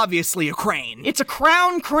quite obviously a crane. It's a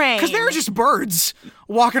crown crane. Because there are just birds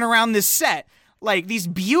walking around this set. Like these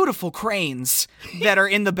beautiful cranes that are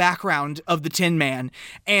in the background of the Tin Man.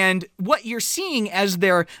 And what you're seeing as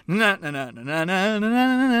they're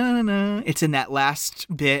it's in that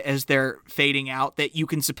last bit as they're fading out that you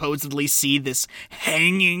can supposedly see this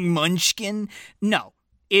hanging munchkin. No,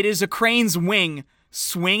 it is a crane's wing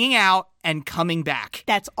swinging out and coming back.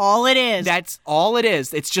 That's all it is. That's all it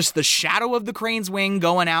is. It's just the shadow of the crane's wing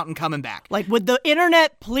going out and coming back. Like, would the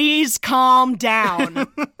internet please calm down?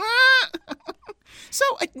 So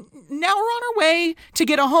now we're on our way to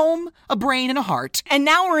get a home, a brain, and a heart. And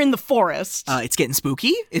now we're in the forest. It's getting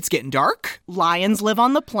spooky. It's getting dark. Lions live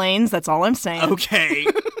on the plains. That's all I'm saying. Okay.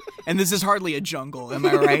 And this is hardly a jungle, am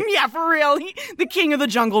I right? Yeah, for real. The king of the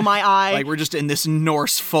jungle, my eye. Like, we're just in this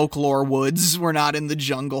Norse folklore woods. We're not in the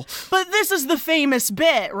jungle. But this is the famous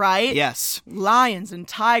bit, right? Yes. Lions and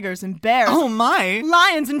tigers and bears. Oh, my.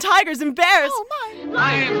 Lions and tigers and bears. Oh, my.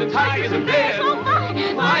 Lions and tigers and bears. Oh,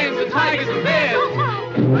 my. Lions and tigers and bears. Oh, my.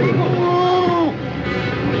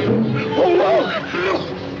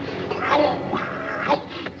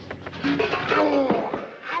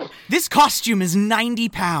 This costume is 90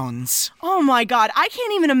 pounds. Oh my God, I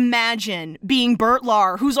can't even imagine being Bert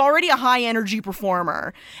Lahr, who's already a high-energy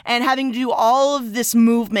performer, and having to do all of this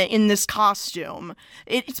movement in this costume.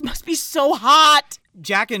 It must be so hot.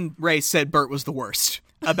 Jack and Ray said Bert was the worst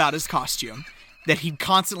about his costume. That he'd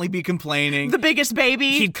constantly be complaining. The biggest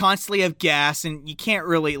baby. He'd constantly have gas, and you can't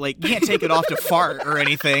really, you can't take it off to fart or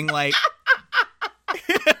anything, Those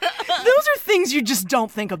are things you just don't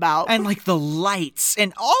think about. And, the lights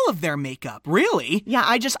and all of their makeup, really. Yeah,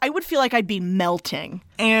 I would feel like I'd be melting.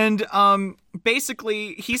 And,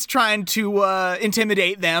 basically, he's trying to,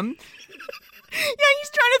 intimidate them. Yeah, he's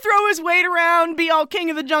trying to throw his weight around, be all king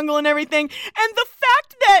of the jungle and everything. And the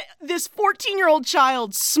fact that this 14-year-old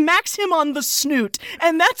child smacks him on the snoot,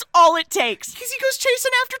 and that's all it takes. Because he goes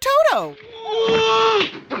chasing after Toto.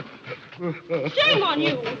 Shame on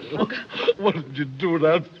you. What did you do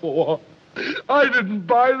that for? I didn't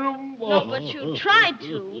buy them. No, but you tried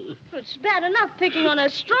to. It's bad enough picking on a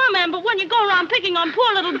straw man, but when you go around picking on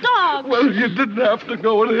poor little dogs. Well, you didn't have to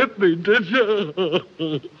go and hit me, did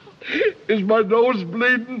you? Is my nose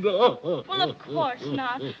bleeding? Well, of course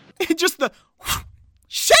not. Just the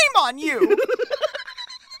shame on you.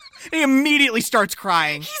 He immediately starts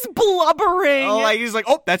crying. He's blubbering. Oh, he's like,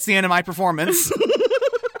 oh, that's the end of my performance.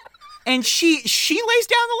 And she lays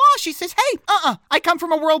down the law. She says, hey, I come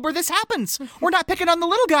from a world where this happens. We're not picking on the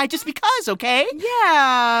little guy just because, okay?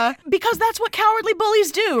 Yeah, because that's what cowardly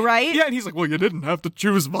bullies do, right? Yeah, and he's like, well, you didn't have to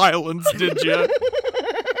choose violence, did you?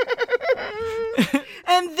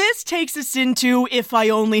 And this takes us into If I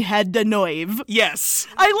Only Had the Noive. Yes.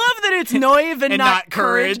 I love that it's Noive and not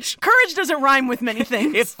courage. Courage doesn't rhyme with many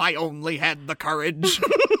things. If I only had the courage.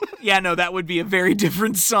 Yeah, no, that would be a very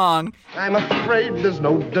different song. I'm afraid there's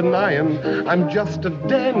no denying I'm just a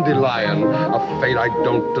dandelion, a fate I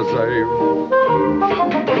don't deserve.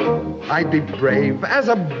 I'd be brave as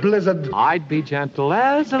a blizzard. I'd be gentle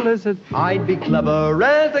as a lizard. I'd be clever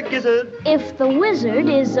as a gizzard. If the wizard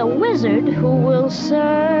is a wizard, who will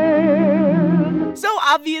serve? So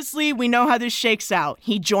obviously, we know how this shakes out.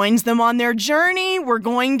 He joins them on their journey. We're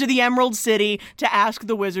going to the Emerald City to ask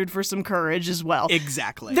the wizard for some courage as well.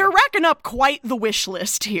 Exactly. They're racking up quite the wish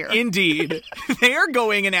list here. Indeed. They are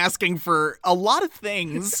going and asking for a lot of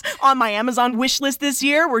things. On my Amazon wish list this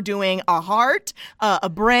year, we're doing a heart, a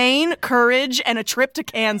brain, courage, and a trip to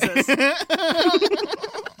Kansas.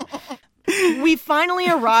 We finally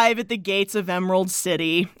arrive at the gates of Emerald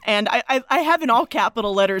City, and I have in all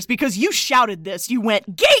capital letters because you shouted this. You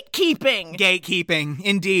went, gatekeeping! Gatekeeping,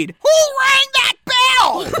 indeed. Who rang that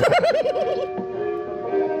bell?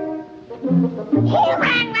 Who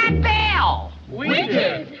rang that bell? We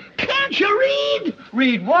did. Can't you read?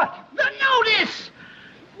 Read what? The notice.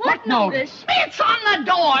 What notice? It's on the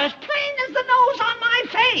door, as plain as the nose on my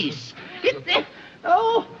face.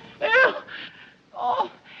 Bell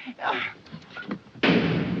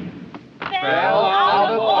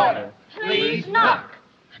out of order. Please knock.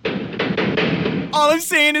 All I'm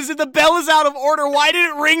saying is that the bell is out of order. Why did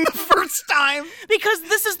it ring the first time? Because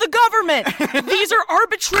this is the government. These are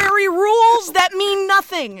arbitrary rules that mean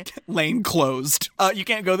nothing. Lane closed. You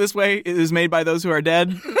can't go this way. It is made by those who are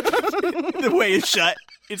dead. The way is shut.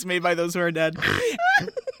 It's made by those who are dead.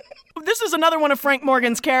 This This is another one of Frank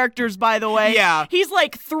Morgan's characters, by the way. Yeah. He's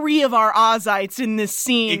like 3 of our Ozites in this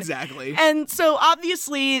scene. Exactly. And so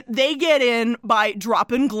obviously they get in by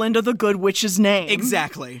dropping Glinda the Good Witch's name.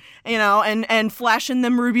 Exactly. You know, and flashing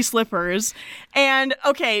them ruby slippers. And,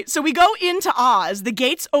 okay, so we go into Oz. The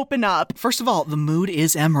gates open up. First of all, the mood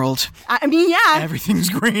is emerald. I mean, yeah.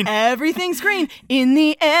 Everything's green. Everything's green. In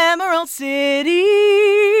the Emerald City.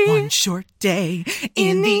 One short day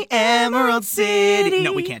in the Emerald City.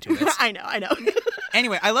 No, we can't do this. I know.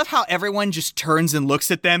 Anyway, I love how everyone just turns and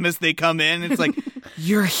looks at them as they come in. It's like,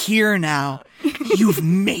 you're here now. You've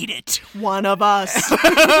made it. One of us.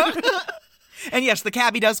 And yes, the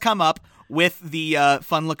cabbie does come up with the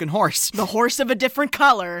fun-looking horse. The horse of a different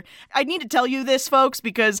color. I need to tell you this, folks,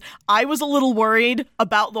 because I was a little worried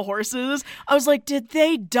about the horses. I was like, did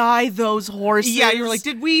they dye those horses? Yeah, you were like,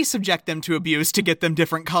 did we subject them to abuse to get them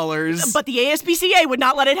different colors? But the ASPCA would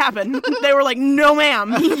not let it happen. They were like, no,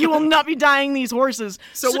 ma'am, you will not be dyeing these horses.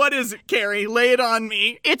 So what is it, Carrie? Lay it on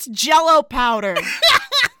me. It's Jell-O powder.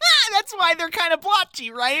 That's why they're kind of blotchy,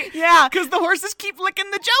 right? Yeah. Because the horses keep licking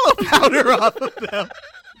the Jell-O powder off of them.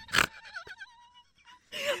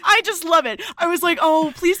 I just love it. I was like,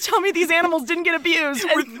 oh, please tell me these animals didn't get abused.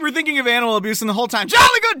 We're thinking of animal abuse, and the whole time,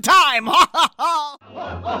 jolly good time! Ha ha ha!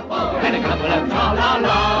 And a couple of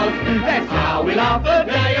tra-la-las, that's how we laugh a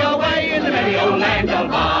day away in the merry old land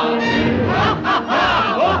of Oz. Ha ha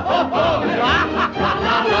ha! Ho ho ho!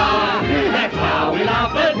 La-ha-la-la-la! That's how we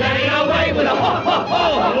laugh a day away with a ho ho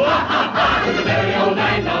ho! La-ha-ha! In the merry old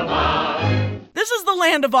land of Oz. This is the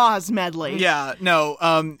Land of Oz medley. Yeah, no,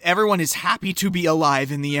 everyone is happy to be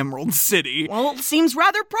alive in the Emerald City. Well, it seems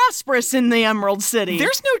rather prosperous in the Emerald City.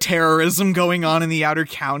 There's no terrorism going on in the outer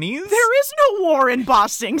counties. There is no war in Ba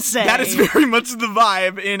Sing Se. That is very much the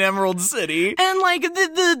vibe in Emerald City. And like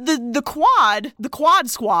the quad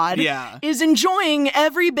squad is enjoying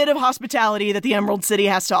every bit of hospitality that the Emerald City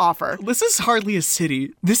has to offer. This is hardly a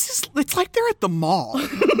city. It's like they're at the mall.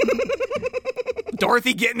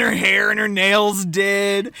 Dorothy getting her hair and her nails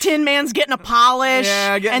did. Tin Man's getting a polish.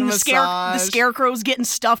 Yeah, getting and a massage. The Scarecrow's getting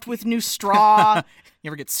stuffed with new straw. You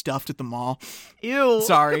ever get stuffed at the mall? Ew.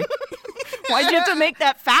 Sorry. Why'd you have to make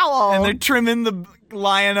that foul? And they're trimming the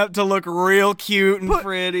lion up to look real cute and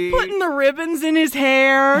pretty. Putting the ribbons in his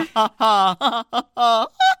hair.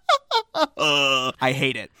 I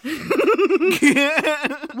hate it.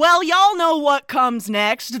 Well, y'all know what comes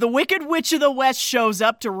next. The Wicked Witch of the West shows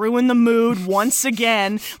up to ruin the mood once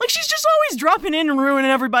again. Like, she's just always dropping in and ruining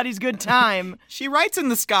everybody's good time. She writes in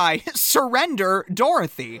the sky, surrender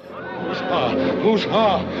Dorothy. Who's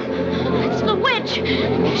her? It's the witch.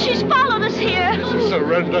 She's followed us here.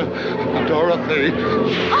 Surrender Dorothy.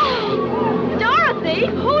 Oh, Dorothy?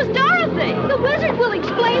 Who's Dorothy? The wizard will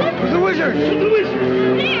explain it. The wizard.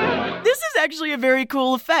 Here. This is actually a very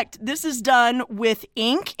cool effect. This is done with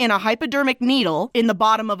ink in a hypodermic needle in the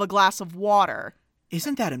bottom of a glass of water.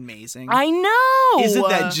 Isn't that amazing? I know. Isn't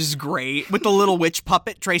that just great? With the little witch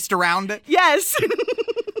puppet traced around it? Yes. Do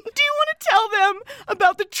you want to tell them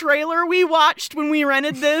about the trailer we watched when we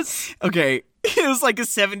rented this? Okay. It was like a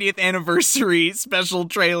 70th anniversary special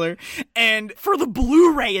trailer. And for the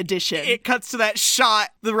Blu-ray edition, it cuts to that shot.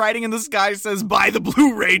 The writing in the sky says, buy the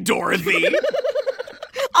Blu-ray, Dorothy.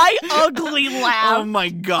 I ugly laugh. Oh my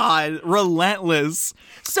God. Relentless.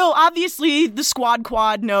 So obviously the squad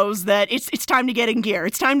quad knows that it's time to get in gear.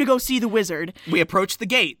 It's time to go see the wizard. We approach the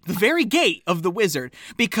gate, the very gate of the wizard,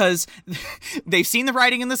 because they've seen the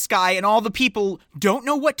writing in the sky and all the people don't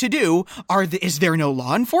know what to do. Is there no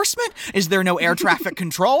law enforcement? Is there no air traffic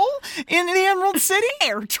control in the Emerald City?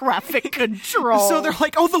 Air traffic control. So they're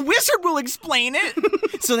like, oh, the wizard will explain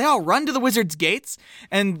it. So they all run to the wizard's gates,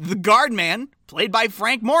 and the guard man, played by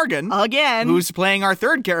Frank Morgan. Again. Who's playing our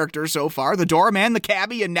third character so far, the doorman, the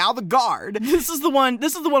cabbie, and now the guard. This is the one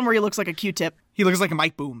where he looks like a Q-tip. He looks like a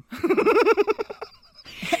Mike Boom.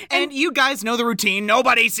 And you guys know the routine.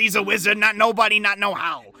 Nobody sees a wizard, not nobody, not know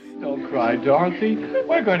how. Don't cry, Dorothy.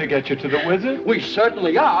 We're going to get you to the wizard. We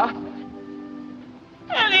certainly are.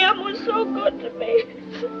 Aunt Em was so good to me,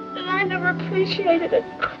 and I never appreciated it.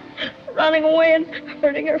 Running away and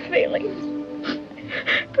hurting her feelings.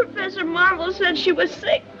 Professor Marvel said she was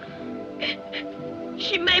sick.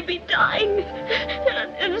 She may be dying,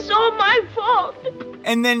 and it's all my fault.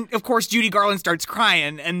 And then, of course, Judy Garland starts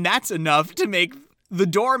crying, and that's enough to make the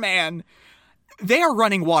doorman... They are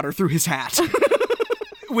running water through his hat.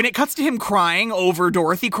 When it cuts to him crying over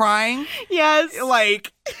Dorothy crying... Yes.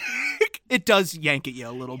 Like... It does yank at you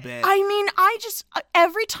a little bit. I mean,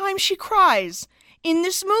 every time she cries in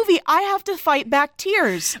this movie, I have to fight back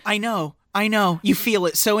tears. I know. I know. You feel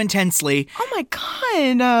it so intensely. Oh my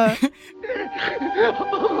God.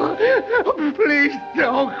 Please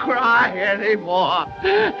don't cry anymore.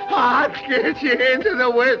 I'll get you into the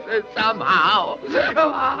wizard somehow.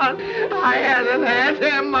 Come on. I had an Aunt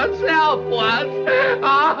Em myself once.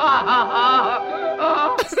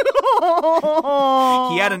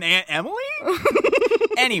 He had an Aunt Emily?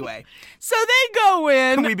 Anyway. So they go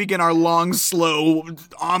in. We begin our long, slow,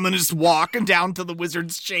 ominous walk down to the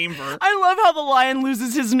wizard's chamber. I love how the lion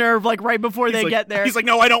loses his nerve, like, right before they get there. He's like,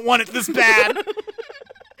 no, I don't want it this bad. I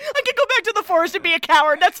can go back to the forest and be a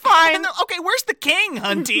coward. That's fine. Okay, where's the king,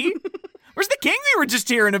 Hunty? Where's the king we were just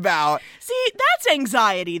hearing about? See, that's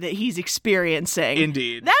anxiety that he's experiencing.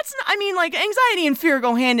 Indeed. Anxiety and fear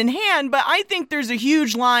go hand in hand, but I think there's a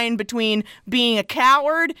huge line between being a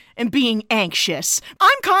coward and being anxious.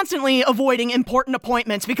 I'm constantly avoiding important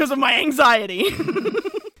appointments because of my anxiety.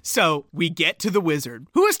 So we get to the wizard,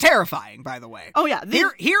 who is terrifying, by the way. Oh, yeah.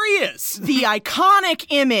 Here he is. The iconic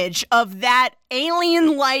image of that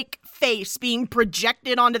alien-like face being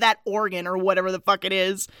projected onto that organ or whatever the fuck it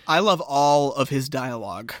is. I love all of his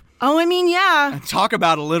dialogue. Oh, I mean, yeah. Talk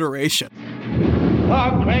about alliteration. The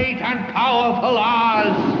great and powerful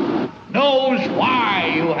Oz knows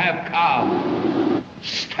why you have come.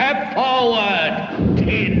 Step forward,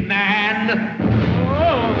 Tin Man.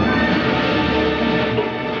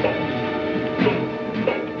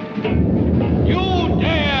 You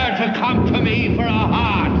dare to come to me for a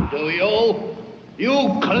heart, do you?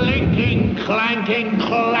 You clinking, clanking,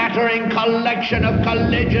 clattering collection of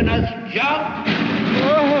colliginous junk?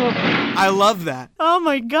 I love that. Oh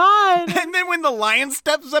my God. And then when the lion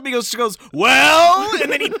steps up, he goes, well,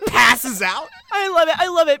 and then he passes out. I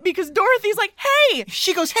love it, because Dorothy's like, hey.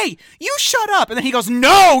 She goes, hey, you shut up. And then he goes,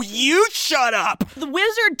 no, you shut up. The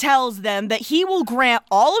wizard tells them that he will grant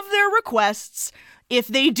all of their requests if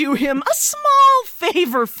they do him a small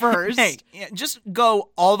favor first. Hey, just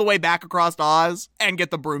go all the way back across Oz and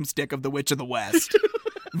get the broomstick of the Witch of the West.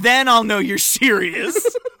 Then I'll know you're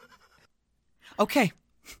serious. Okay,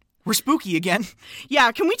 we're spooky again. Yeah,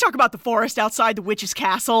 can we talk about the forest outside the witch's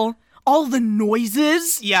castle? All the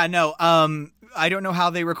noises? Yeah, no, I don't know how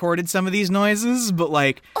they recorded some of these noises, but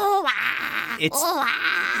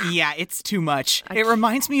it's too much. It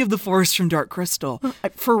reminds me of the forest from Dark Crystal.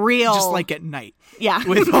 For real. Just like at night. Yeah.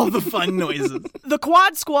 With all the fun noises. The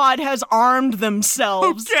Quad Squad has armed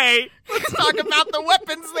themselves. Okay, let's talk about the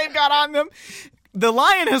weapons they've got on them. The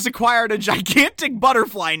lion has acquired a gigantic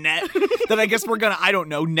butterfly net that I guess we're gonna,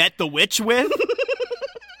 net the witch with.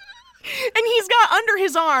 And he's got under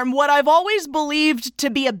his arm what I've always believed to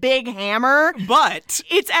be a big hammer. But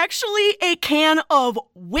it's actually a can of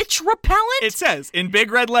witch repellent. It says in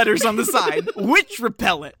big red letters on the side, witch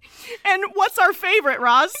repellent. And what's our favorite,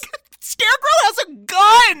 Roz? Scarecrow has a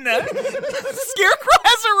gun! Scarecrow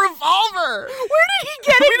has a revolver! Where did he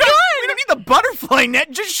get a gun? We don't need the butterfly net,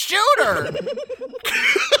 just shoot her!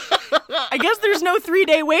 I guess there's no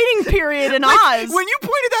 3-day waiting period in Oz. When you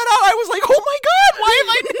pointed that out, I was like, oh my God, why have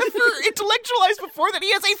I never intellectualized before that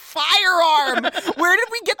he has a firearm? Where did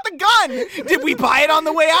we get the gun? Did we buy it on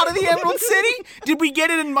the way out of the Emerald City? Did we get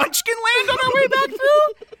it in Munchkin Land on our way back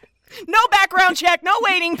through? No background check, no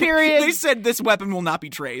waiting period. They said this weapon will not be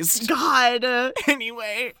traced. God.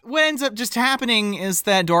 Anyway, what ends up just happening is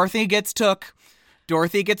that Dorothy gets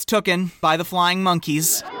tooken by the flying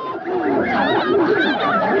monkeys.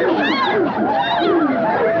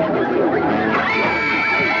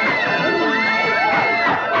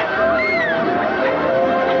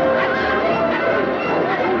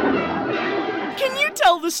 Can you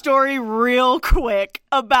tell the story real quick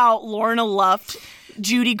about Lorna Luft,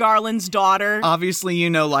 Judy Garland's daughter? Obviously, you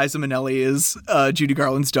know Liza Minnelli is Judy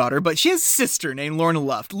Garland's daughter, but she has a sister named Lorna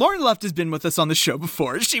Luft. Lorna Luft has been with us on the show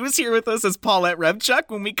before. She was here with us as Paulette Rebchuk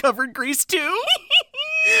when we covered Grease 2.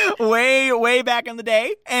 Way back in the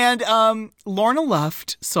day. And Lorna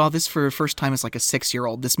Luft saw this for the first time as like a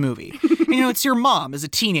 6-year-old, this movie. And, it's your mom as a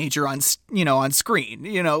teenager on screen.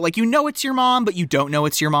 It's your mom, but you don't know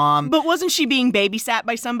it's your mom. But wasn't she being babysat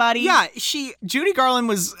by somebody? Yeah, Judy Garland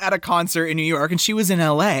was at a concert in New York, and she was in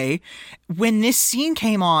L.A. When this scene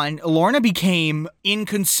came on, Lorna became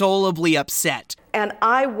inconsolably upset. And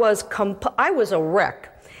I was a wreck.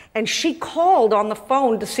 And she called on the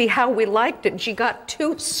phone to see how we liked it. And she got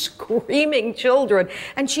 2 screaming children.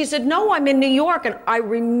 And she said, no, I'm in New York. And I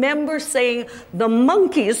remember saying, the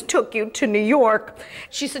monkeys took you to New York.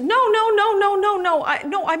 She said, no,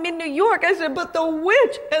 I'm in New York. I said, but the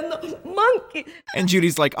witch and the monkey. And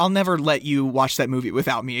Judy's like, I'll never let you watch that movie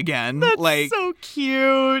without me again. That's so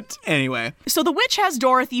cute. Anyway. So the witch has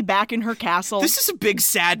Dorothy back in her castle. This is a big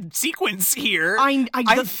sad sequence here. I'm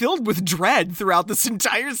filled with dread throughout this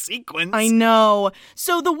entire sequence. I know.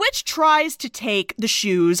 So the witch tries to take the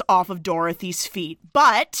shoes off of Dorothy's feet,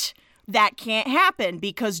 but that can't happen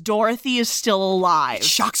because Dorothy is still alive. It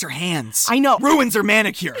shocks her hands. I know. Ruins her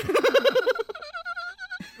manicure.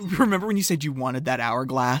 Remember when you said you wanted that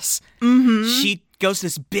hourglass? Mm-hmm. She goes to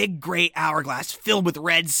this big, great hourglass filled with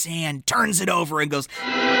red sand, turns it over and goes,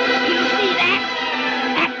 You see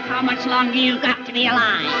that? That's how much longer you've got to be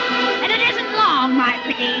alive. And it isn't long, my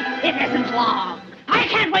pretty. It isn't long. I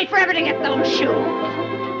can't wait forever to get those shoes.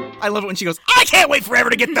 I love it when she goes, I can't wait forever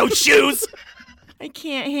to get those shoes. I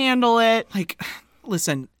can't handle it. Like,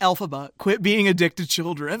 listen, Elphaba, quit being a dick to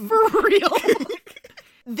children. For real.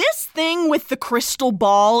 This thing with the crystal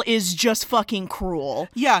ball is just fucking cruel.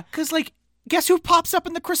 Yeah, because, like, guess who pops up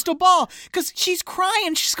in the crystal ball? Because she's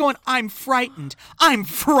crying. She's going, I'm frightened. I'm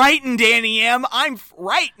frightened, Annie M. I'm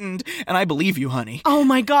frightened. And I believe you, honey. Oh,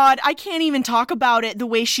 my God. I can't even talk about it the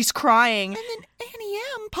way she's crying. And then Annie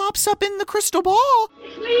M pops up in the crystal ball.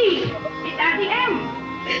 It's me. It's Annie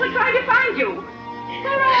M. We're trying to find you.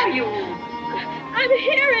 Where are you? I'm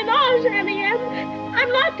here in Oz, Annie M. I'm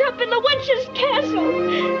locked up in the witch's castle,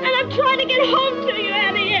 and I'm trying to get home to you,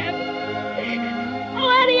 Annie M. Oh,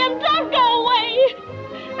 Annie M, don't go away.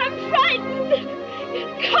 I'm frightened.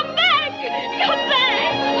 Come back. Come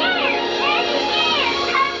back.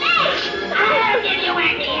 Come back. I'll give you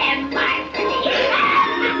Annie M, my pretty.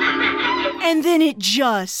 And then it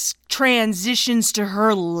just transitions to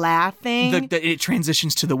her laughing. It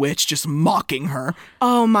transitions to the witch just mocking her.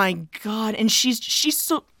 Oh my God. And she's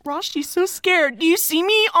so, Ross, she's so scared. Do you see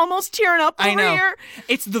me almost tearing up over I know. here?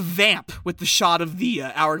 It's the vamp with the shot of the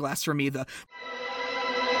hourglass for me.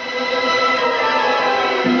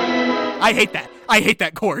 I hate that. I hate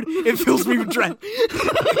that chord. It fills me with dread.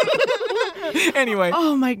 Anyway.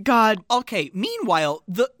 Oh my God. Okay, meanwhile,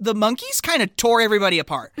 the monkeys kind of tore everybody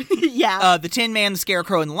apart. Yeah. The Tin Man, the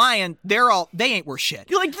Scarecrow, and the Lion, they ain't worth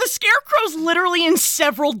shit. Like, the Scarecrow's literally in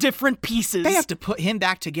several different pieces. They have to put him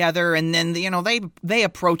back together, and then, they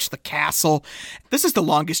approach the castle. This is the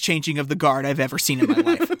longest changing of the guard I've ever seen in my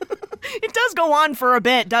life. It does go on for a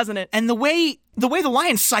bit, doesn't it? And the way the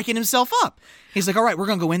Lion's psyching himself up. He's like, all right, we're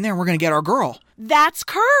going to go in there and we're going to get our girl. That's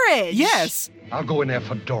courage. Yes. I'll go in there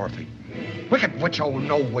for Dorothy. Wicked witch, oh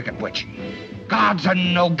no wicked witch. Gods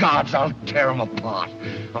and no gods, I'll tear them apart.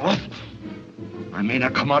 Oh, I may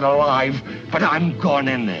not come out alive, but I'm going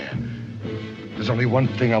in there. There's only one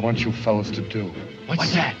thing I want you fellas to do.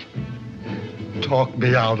 What's that? Talk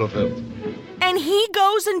me out of it. And he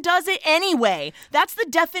goes and does it anyway. That's the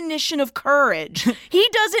definition of courage. He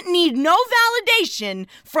doesn't need no validation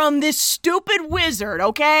from this stupid wizard,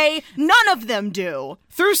 okay? None of them do.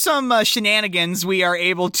 Through some shenanigans, we are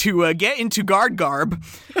able to get into guard garb.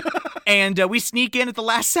 And we sneak in at the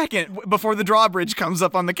last second before the drawbridge comes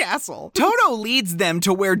up on the castle. Toto leads them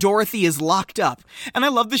to where Dorothy is locked up. And I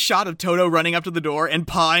love the shot of Toto running up to the door and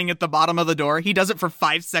pawing at the bottom of the door. He does it for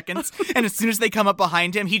 5 seconds. And as soon as they come up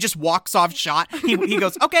behind him, he just walks off shot. He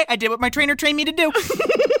goes, okay, I did what my trainer trained me to do.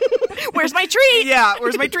 Where's my treat? Yeah,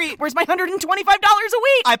 where's my treat? Where's my $125 a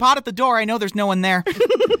week? I pawed at the door. I know there's no one there.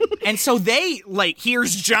 And so they,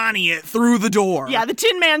 here's Johnny it through the door. Yeah, the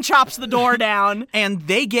Tin Man chops the door down. And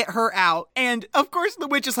they get her out. And, of course, the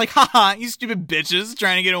witch is like, haha, you stupid bitches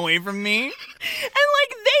trying to get away from me. And,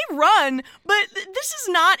 they run, but this is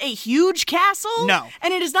not a huge castle. No.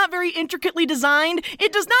 And it is not very intricately designed.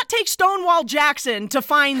 It does not take Stonewall Jackson to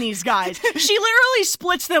find these guys. She literally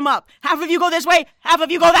splits them up. Half of you go this way, half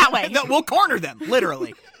of you go that way. No, we'll corner them,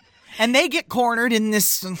 literally. And they get cornered in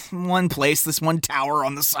this one place, this one tower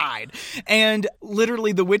on the side. And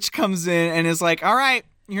literally the witch comes in and is like, all right,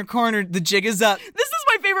 you're cornered. The jig is up. This is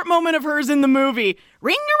my favorite moment of hers in the movie.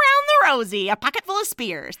 Ring around the rosy, a pocket full of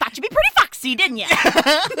spears. Thought you'd be pretty foxy, didn't you?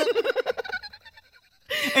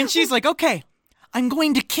 And she's like, okay, I'm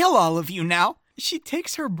going to kill all of you now. She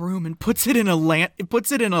takes her broom and puts it in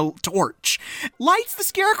a torch, lights the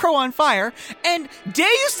Scarecrow on fire, and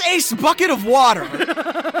Deus Ex bucket of water.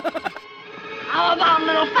 How about a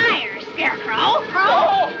little fire, Scarecrow?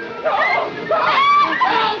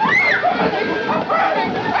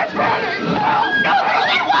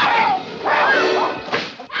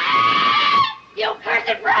 You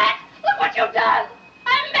cursed brat! Look what you've done!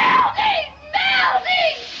 I'm married!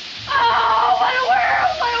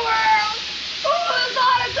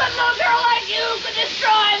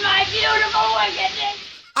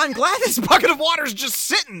 I'm glad this bucket of water's just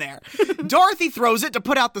sitting there. Dorothy throws it to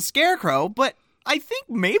put out the Scarecrow, but I think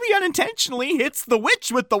maybe unintentionally hits the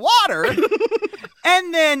witch with the water.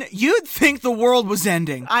 And then you'd think the world was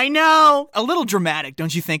ending. I know. A little dramatic,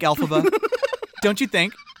 don't you think, Elphaba? Don't you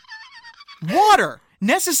think? Water,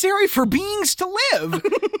 necessary for beings to live,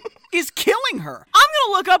 is killing her. I'm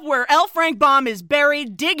gonna look up where L. Frank Baum is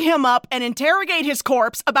buried, dig him up, and interrogate his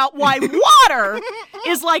corpse about why water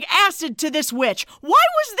is like acid to this witch. Why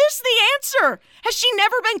was this the answer? Has she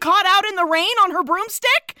never been caught out in the rain on her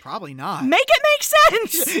broomstick? Probably not. Make it make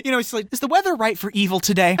sense. You know, it's like, is the weather right for evil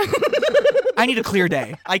today? I need a clear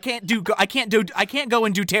day. I can't go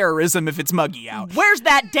and do terrorism if it's muggy out. Where's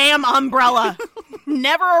that damn umbrella?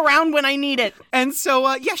 Never around when I need it. And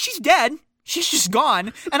so, yeah, she's dead. She's just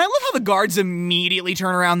gone. And I love how the guards immediately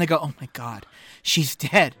turn around. They go, oh my God, she's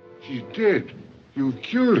dead. She's dead. You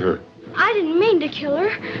killed her. I didn't mean to kill her.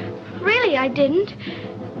 Really, I didn't.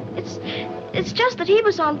 It's just that he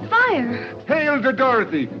was on fire. Hail to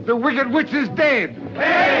Dorothy! The Wicked Witch is dead!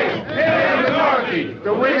 Hail to Dorothy!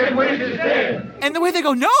 The Wicked Witch is dead! And the way they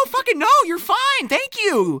go, no, fucking no, you're fine, thank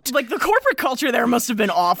you. Like, the corporate culture there must have been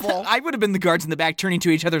awful. I would have been the guards in the back turning to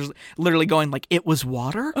each other, literally going like, it was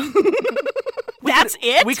water? That's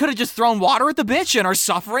it? We could have just thrown water at the bitch and our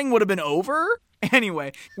suffering would have been over?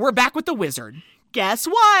 Anyway, we're back with the wizard. Guess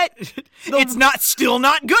what? It's still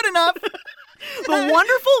not good enough. The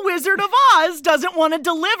wonderful Wizard of Oz doesn't want to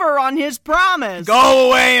deliver on his promise. Go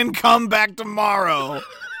away and come back tomorrow.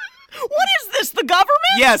 What is this, the government?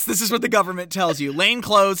 Yes, this is what the government tells you. Lane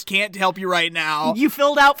closed, can't help you right now. You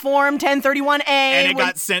filled out Form 1031A. And it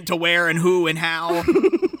got sent to where and who and how. And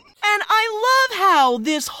I love how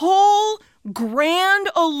this whole grand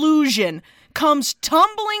illusion comes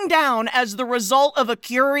tumbling down as the result of a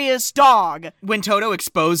curious dog. When Toto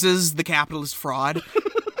exposes the capitalist fraud.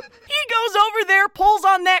 He goes over there, pulls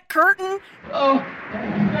on that curtain. Oh,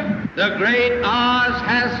 the great Oz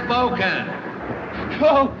has spoken.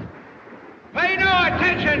 Oh, pay no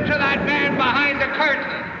attention to that man behind the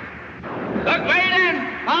curtain. The great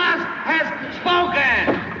Oz has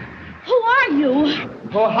spoken. Who are you?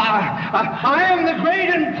 Oh, I am the great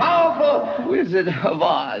and powerful Wizard of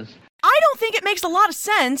Oz. I don't think it makes a lot of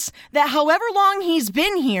sense that however long he's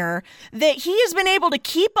been here, that he has been able to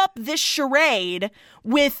keep up this charade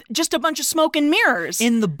with just a bunch of smoke and mirrors.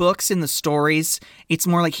 In the books, in the stories, it's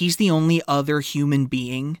more like he's the only other human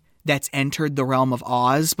being that's entered the realm of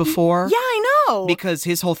Oz before. Yeah, I know. Because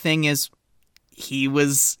his whole thing is he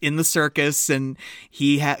was in the circus and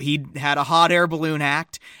he had a hot air balloon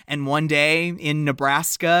act, and one day in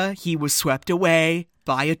Nebraska, he was swept away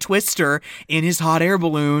by a twister in his hot air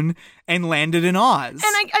balloon and landed in Oz.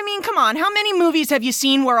 And I mean, come on, how many movies have you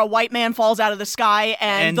seen where a white man falls out of the sky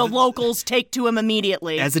and the locals take to him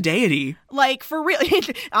immediately? As a deity. Like, for real,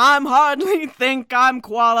 I'm hardly think I'm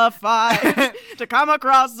qualified to come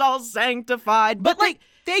across all sanctified. But like,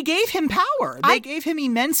 they gave him power. They gave him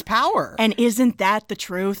immense power. And isn't that the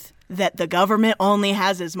truth? That the government only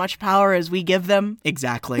has as much power as we give them?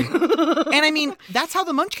 Exactly. And I mean, that's how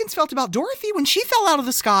the Munchkins felt about Dorothy when she fell out of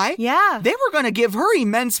the sky. Yeah. They were going to give her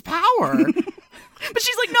immense power. But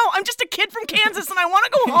she's like, no, I'm just a kid from Kansas and I want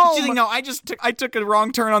to go home. She's like, no, I took a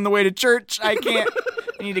wrong turn on the way to church. I can't.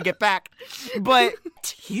 I need to get back. But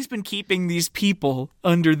he's been keeping these people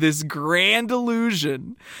under this grand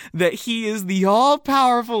illusion that he is the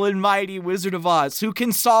all-powerful and mighty Wizard of Oz who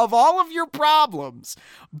can solve all of your problems.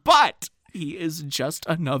 But he is just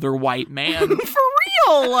another white man. For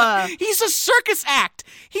real! He's a circus act.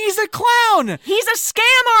 He's a clown. He's a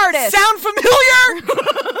scam artist. Sound familiar?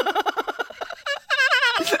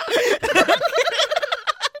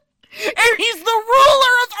 And he's the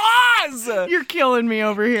ruler of Oz! You're killing me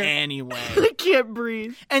over here. Anyway. I can't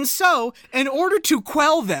breathe. And so, in order to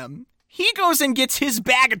quell them, he goes and gets his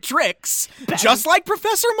bag of tricks, just like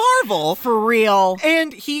Professor Marvel. For real.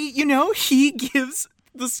 And he gives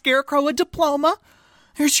the Scarecrow a diploma.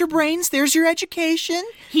 There's your brains, there's your education.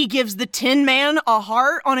 He gives the Tin Man a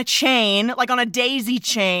heart on a chain, like on a daisy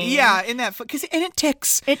chain. Yeah, and it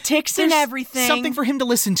ticks. It ticks There's in everything. Something for him to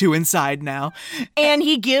listen to inside now. And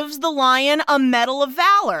he gives the lion a Medal of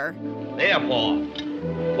Valor. Therefore,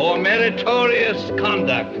 for meritorious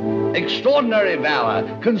conduct, extraordinary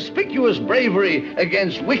valor, conspicuous bravery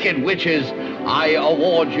against wicked witches, I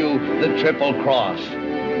award you the Triple Cross.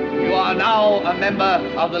 You are now a member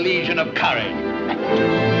of the Legion of Courage.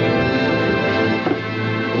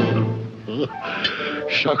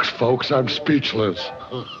 Shucks, folks, I'm speechless.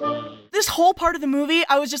 This whole part of the movie,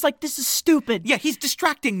 I was just like, this is stupid. Yeah, he's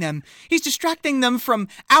distracting them. He's distracting them from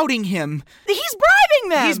outing him. He's bribing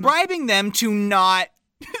them. He's bribing them to not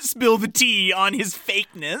spill the tea on his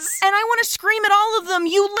fakeness. And I want to scream at all of them.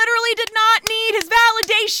 You literally did not need his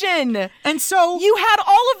validation. And so... You had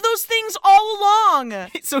all of those things all along.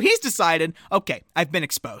 So he's decided, okay, I've been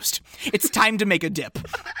exposed. It's time to make a dip.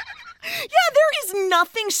 Yeah, there is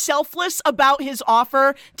nothing selfless about his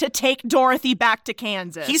offer to take Dorothy back to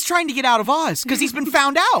Kansas. He's trying to get out of Oz because he's been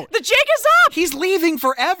found out. The jig is up. He's leaving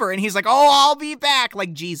forever, and he's like, oh, I'll be back,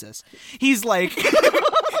 like Jesus. He's like,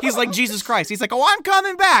 he's like Jesus Christ. He's like, oh, I'm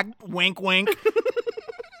coming back. Wink, wink.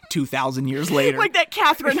 2,000 years later. Like that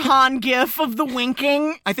Catherine Hahn gif of the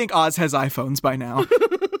winking. I think Oz has iPhones by now.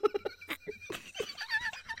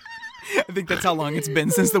 I think that's how long it's been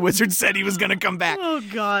since the wizard said he was going to come back. Oh,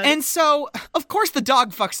 God. And so, of course, the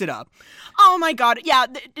dog fucks it up. Oh, my God. Yeah,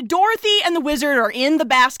 Dorothy and the wizard are in the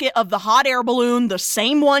basket of the hot air balloon, the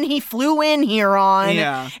same one he flew in here on.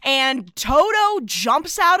 Yeah. And Toto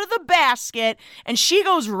jumps out of the basket, and she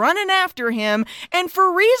goes running after him. And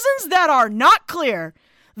for reasons that are not clear,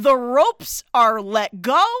 the ropes are let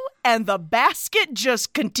go, and the basket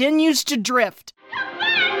just continues to drift.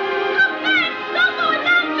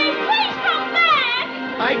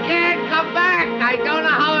 I can't come back. I don't know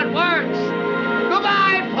how it works.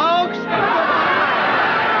 Goodbye,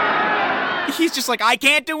 folks. He's just like, I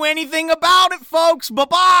can't do anything about it, folks.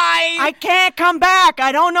 Bye-bye. I can't come back.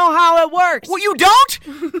 I don't know how it works. Well, you don't?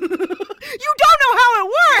 You don't know how it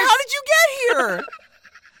works. How did you get here?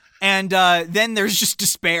 And then there's just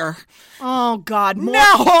despair. Oh, God. No,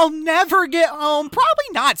 I'll never get home. Probably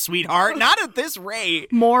not, sweetheart. Not at this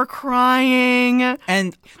rate. More crying.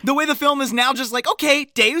 And the way the film is now just like, okay,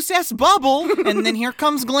 Deus Ex bubble. And then here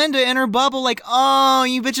comes Glinda in her bubble like, oh,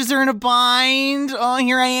 you bitches are in a bind. Oh,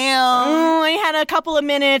 here I am. Oh, I had a couple of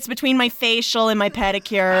minutes between my facial and my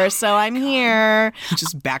pedicure, so I'm here.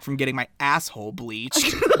 Just back from getting my asshole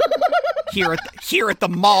bleached. Here at the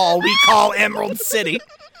mall we call Emerald City.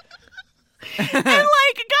 And like,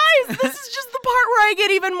 guys, this is just the part where I get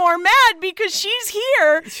even more mad because she's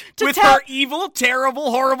here to with her evil, terrible,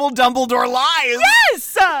 horrible Dumbledore lies.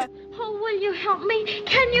 Yes! Oh, will you help me?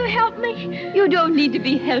 Can you help me? You don't need to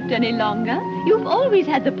be helped any longer. You've always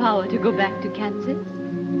had the power to go back to Kansas.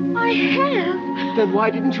 I have. Then why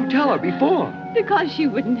didn't you tell her before? Because she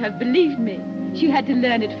wouldn't have believed me. She had to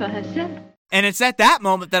learn it for herself. And it's at that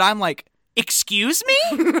moment that I'm like, excuse me?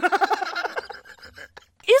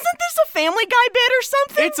 Isn't this a Family Guy bit or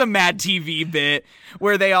something? It's a Mad TV bit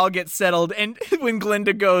where they all get settled, and when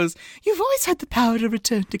Glinda goes, you've always had the power to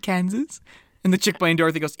return to Kansas. And the chick playing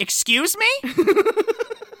Dorothy goes, excuse me?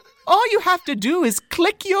 All you have to do is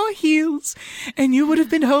click your heels, and you would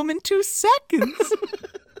have been home in 2 seconds.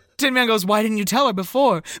 Tin Man goes, why didn't you tell her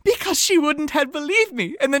before? Because she wouldn't have believed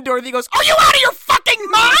me. And then Dorothy goes, are you out of your fucking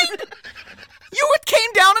mind? You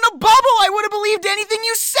came down in a bubble. I would have believed anything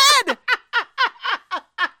you said.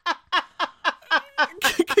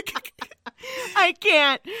 I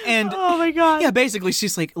can't. And oh my God. Yeah, basically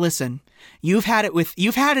she's like, listen, you've had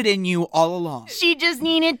it in you all along. She just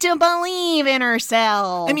needed to believe in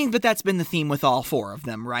herself. I mean, but that's been the theme with all 4 of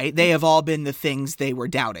them, right? They have all been the things they were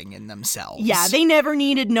doubting in themselves. Yeah, they never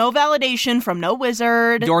needed no validation from no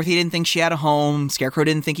wizard. Dorothy didn't think she had a home. Scarecrow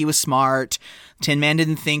didn't think he was smart. Tin Man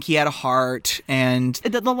didn't think he had a heart, and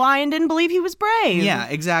the Lion didn't believe he was brave. Yeah,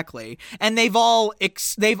 exactly. And they've all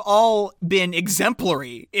been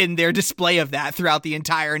exemplary in their display of that throughout the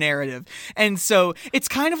entire narrative. And so it's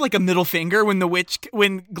kind of like a middle finger when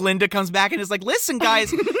when Glinda comes back and is like, "Listen,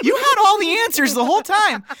 guys, you had all the answers the whole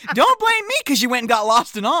time. Don't blame me because you went and got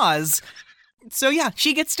lost in Oz." So yeah,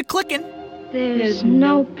 she gets to clicking. There's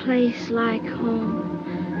no place like home.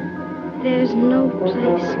 There's no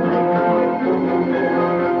place like home.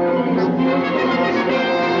 There's no place.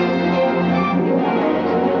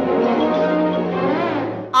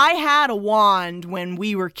 I had a wand when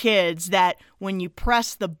we were kids that when you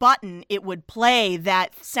press the button, it would play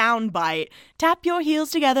that sound bite. Tap your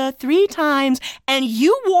heels together 3 times, and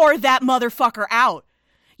you wore that motherfucker out.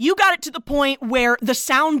 You got it to the point where the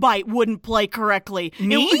soundbite wouldn't play correctly.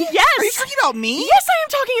 Me? Yes. Are you talking about me? Yes, I am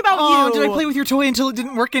talking about you. Oh, did I play with your toy until it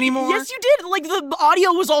didn't work anymore? Yes, you did. Like, the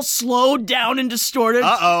audio was all slowed down and distorted.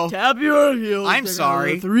 Uh-oh. Tap your heels. I'm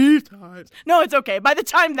sorry. 3 times. No, it's okay. By the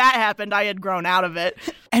time that happened, I had grown out of it.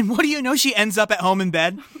 And what do you know? She ends up at home in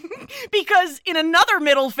bed. Because in another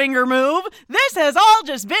middle finger move, this has all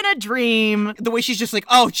just been a dream. The way she's just like,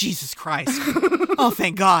 oh, Jesus Christ. Oh,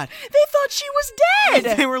 thank God. They thought she was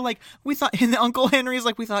dead. They were like, and Uncle Henry's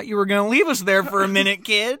like, we thought you were going to leave us there for a minute,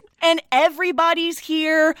 kid. And everybody's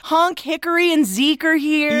here. Honk, Hickory, and Zeke are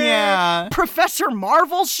here. Yeah. Professor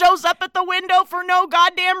Marvel shows up at the window for no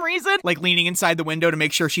goddamn reason. Like leaning inside the window to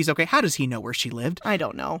make sure she's okay. How does he know where she lived? I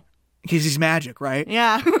don't know. Because he's magic, right?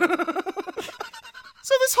 Yeah.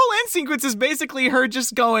 So this whole end sequence is basically her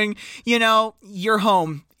just going, you're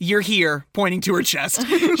home. You're here, pointing to her chest.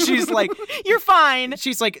 She's like, you're fine.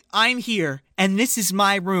 She's like, I'm here, and this is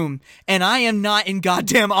my room, and I am not in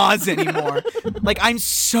goddamn Oz anymore. Like, I'm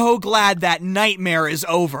so glad that nightmare is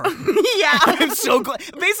over. Yeah. I'm so glad.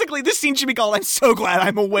 Basically, this scene should be called, I'm so glad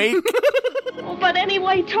I'm awake. But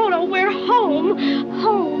anyway, Toto, we're home.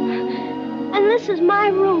 Home. And this is my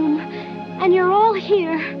room. And you're all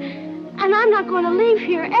here. And I'm not going to leave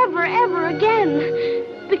here ever, ever again.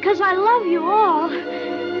 Because I love you all.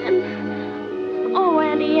 And, oh,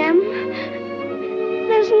 Auntie Em,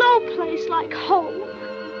 there's no place like home.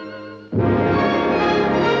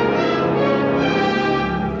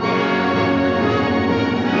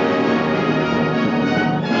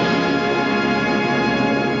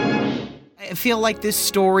 I feel like this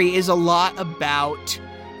story is a lot about,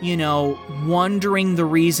 wondering the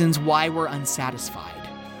reasons why we're unsatisfied.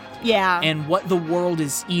 Yeah. And what the world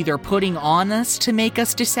is either putting on us to make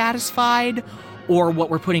us dissatisfied or what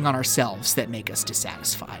we're putting on ourselves that make us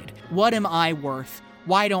dissatisfied. What am I worth?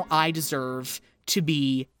 Why don't I deserve to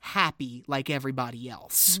be happy like everybody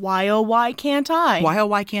else? Why, oh, why can't I? Why, oh,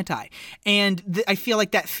 why can't I? And I feel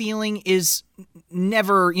like that feeling is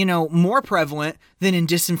never, more prevalent than in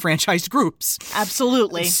disenfranchised groups.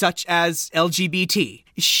 Absolutely. Such as LGBT.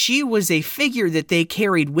 She was a figure that they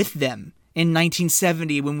carried with them in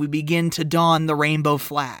 1970 when we begin to don the rainbow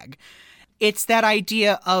flag. It's that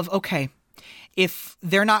idea of, okay, if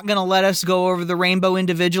they're not going to let us go over the rainbow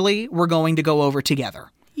individually, we're going to go over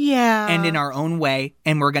together. Yeah. And in our own way,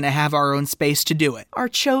 and we're going to have our own space to do it. Our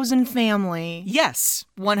chosen family. Yes,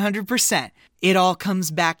 100%. It all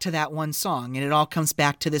comes back to that one song, and it all comes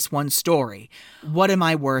back to this one story. What am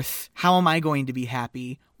I worth? How am I going to be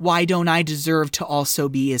happy? Why don't I deserve to also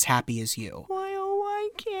be as happy as you?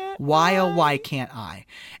 Why, oh, why can't I?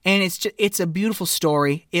 And it's a beautiful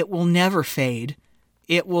story. It will never fade.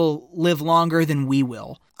 It will live longer than we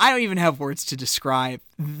will. I don't even have words to describe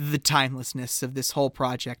the timelessness of this whole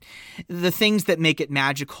project. The things that make it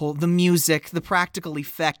magical, the music, the practical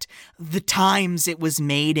effect, the times it was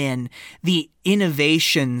made in, the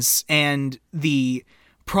innovations and the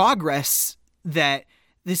progress that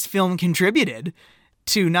this film contributed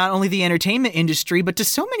to not only the entertainment industry, but to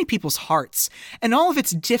so many people's hearts and all of its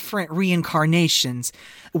different reincarnations.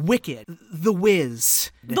 Wicked, The Wiz.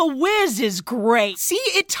 The Wiz is great. See,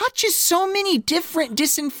 it touches so many different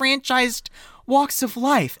disenfranchised walks of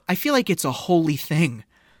life. I feel like it's a holy thing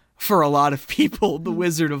for a lot of people, The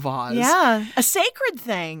Wizard of Oz. Yeah, a sacred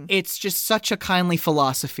thing. It's just such a kindly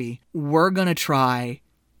philosophy. We're going to try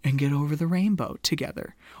and get over the rainbow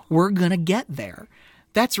together. We're going to get there.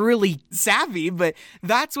 That's really savvy, but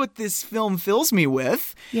that's what this film fills me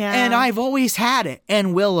with. Yeah. And I've always had it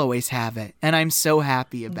and will always have it. And I'm so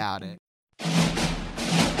happy about it.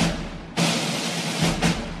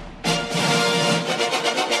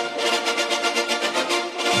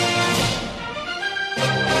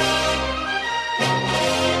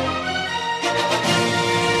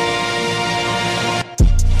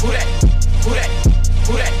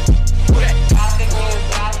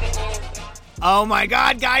 Oh my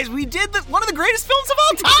God, guys, we did one of the greatest films of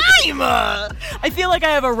all time! I feel like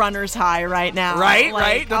I have a runner's high right now. Right, like,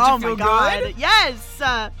 right? Don't you feel my God. good? Yes!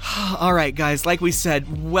 All right, guys, like we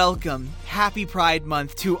said, welcome. Happy Pride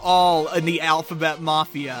Month to all in the Alphabet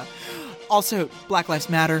Mafia. Also, Black Lives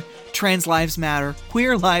Matter, Trans Lives Matter,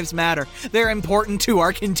 Queer Lives Matter. They're important to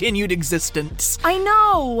our continued existence. I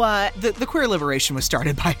know. The queer liberation was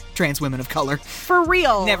started by trans women of color. For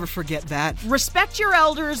real. Never forget that. Respect your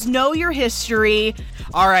elders, know your history.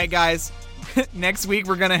 All right, guys. Next week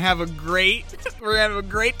we're gonna have a great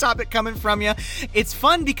topic coming from you. It's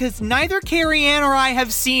fun because neither Carrie Ann or I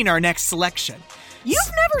have seen our next selection.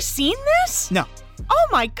 You've never seen this? No. Oh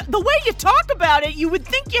my God, the way you talk about it, you would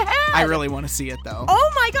think you had. I really want to see it though.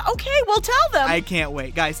 Oh my God, okay, well tell them. I can't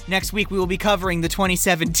wait. Guys, next week we will be covering the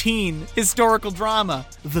 2017 historical drama,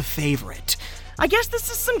 The Favorite. I guess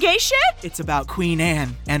this is some gay shit? It's about Queen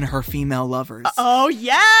Anne and her female lovers. Oh,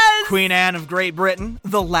 yes! Queen Anne of Great Britain,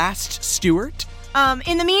 the last Stuart.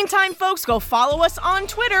 In the meantime, folks, go follow us on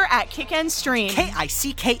Twitter at KickNStream.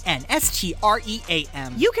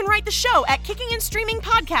 KickNStream. You can write the show at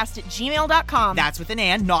kickingandstreamingpodcast@gmail.com. That's with an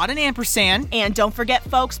and, not an ampersand. And don't forget,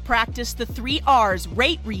 folks, practice the 3 R's.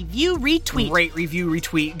 Rate, review, retweet. Rate, review,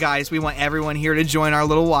 retweet. Guys, we want everyone here to join our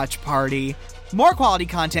little watch party. More quality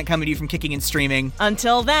content coming to you from Kicking and Streaming.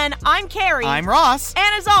 Until then, I'm Carrie. I'm Ross.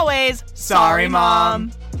 And as always, sorry,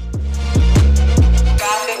 Mom.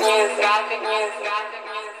 Gossip news, gossip news, gossip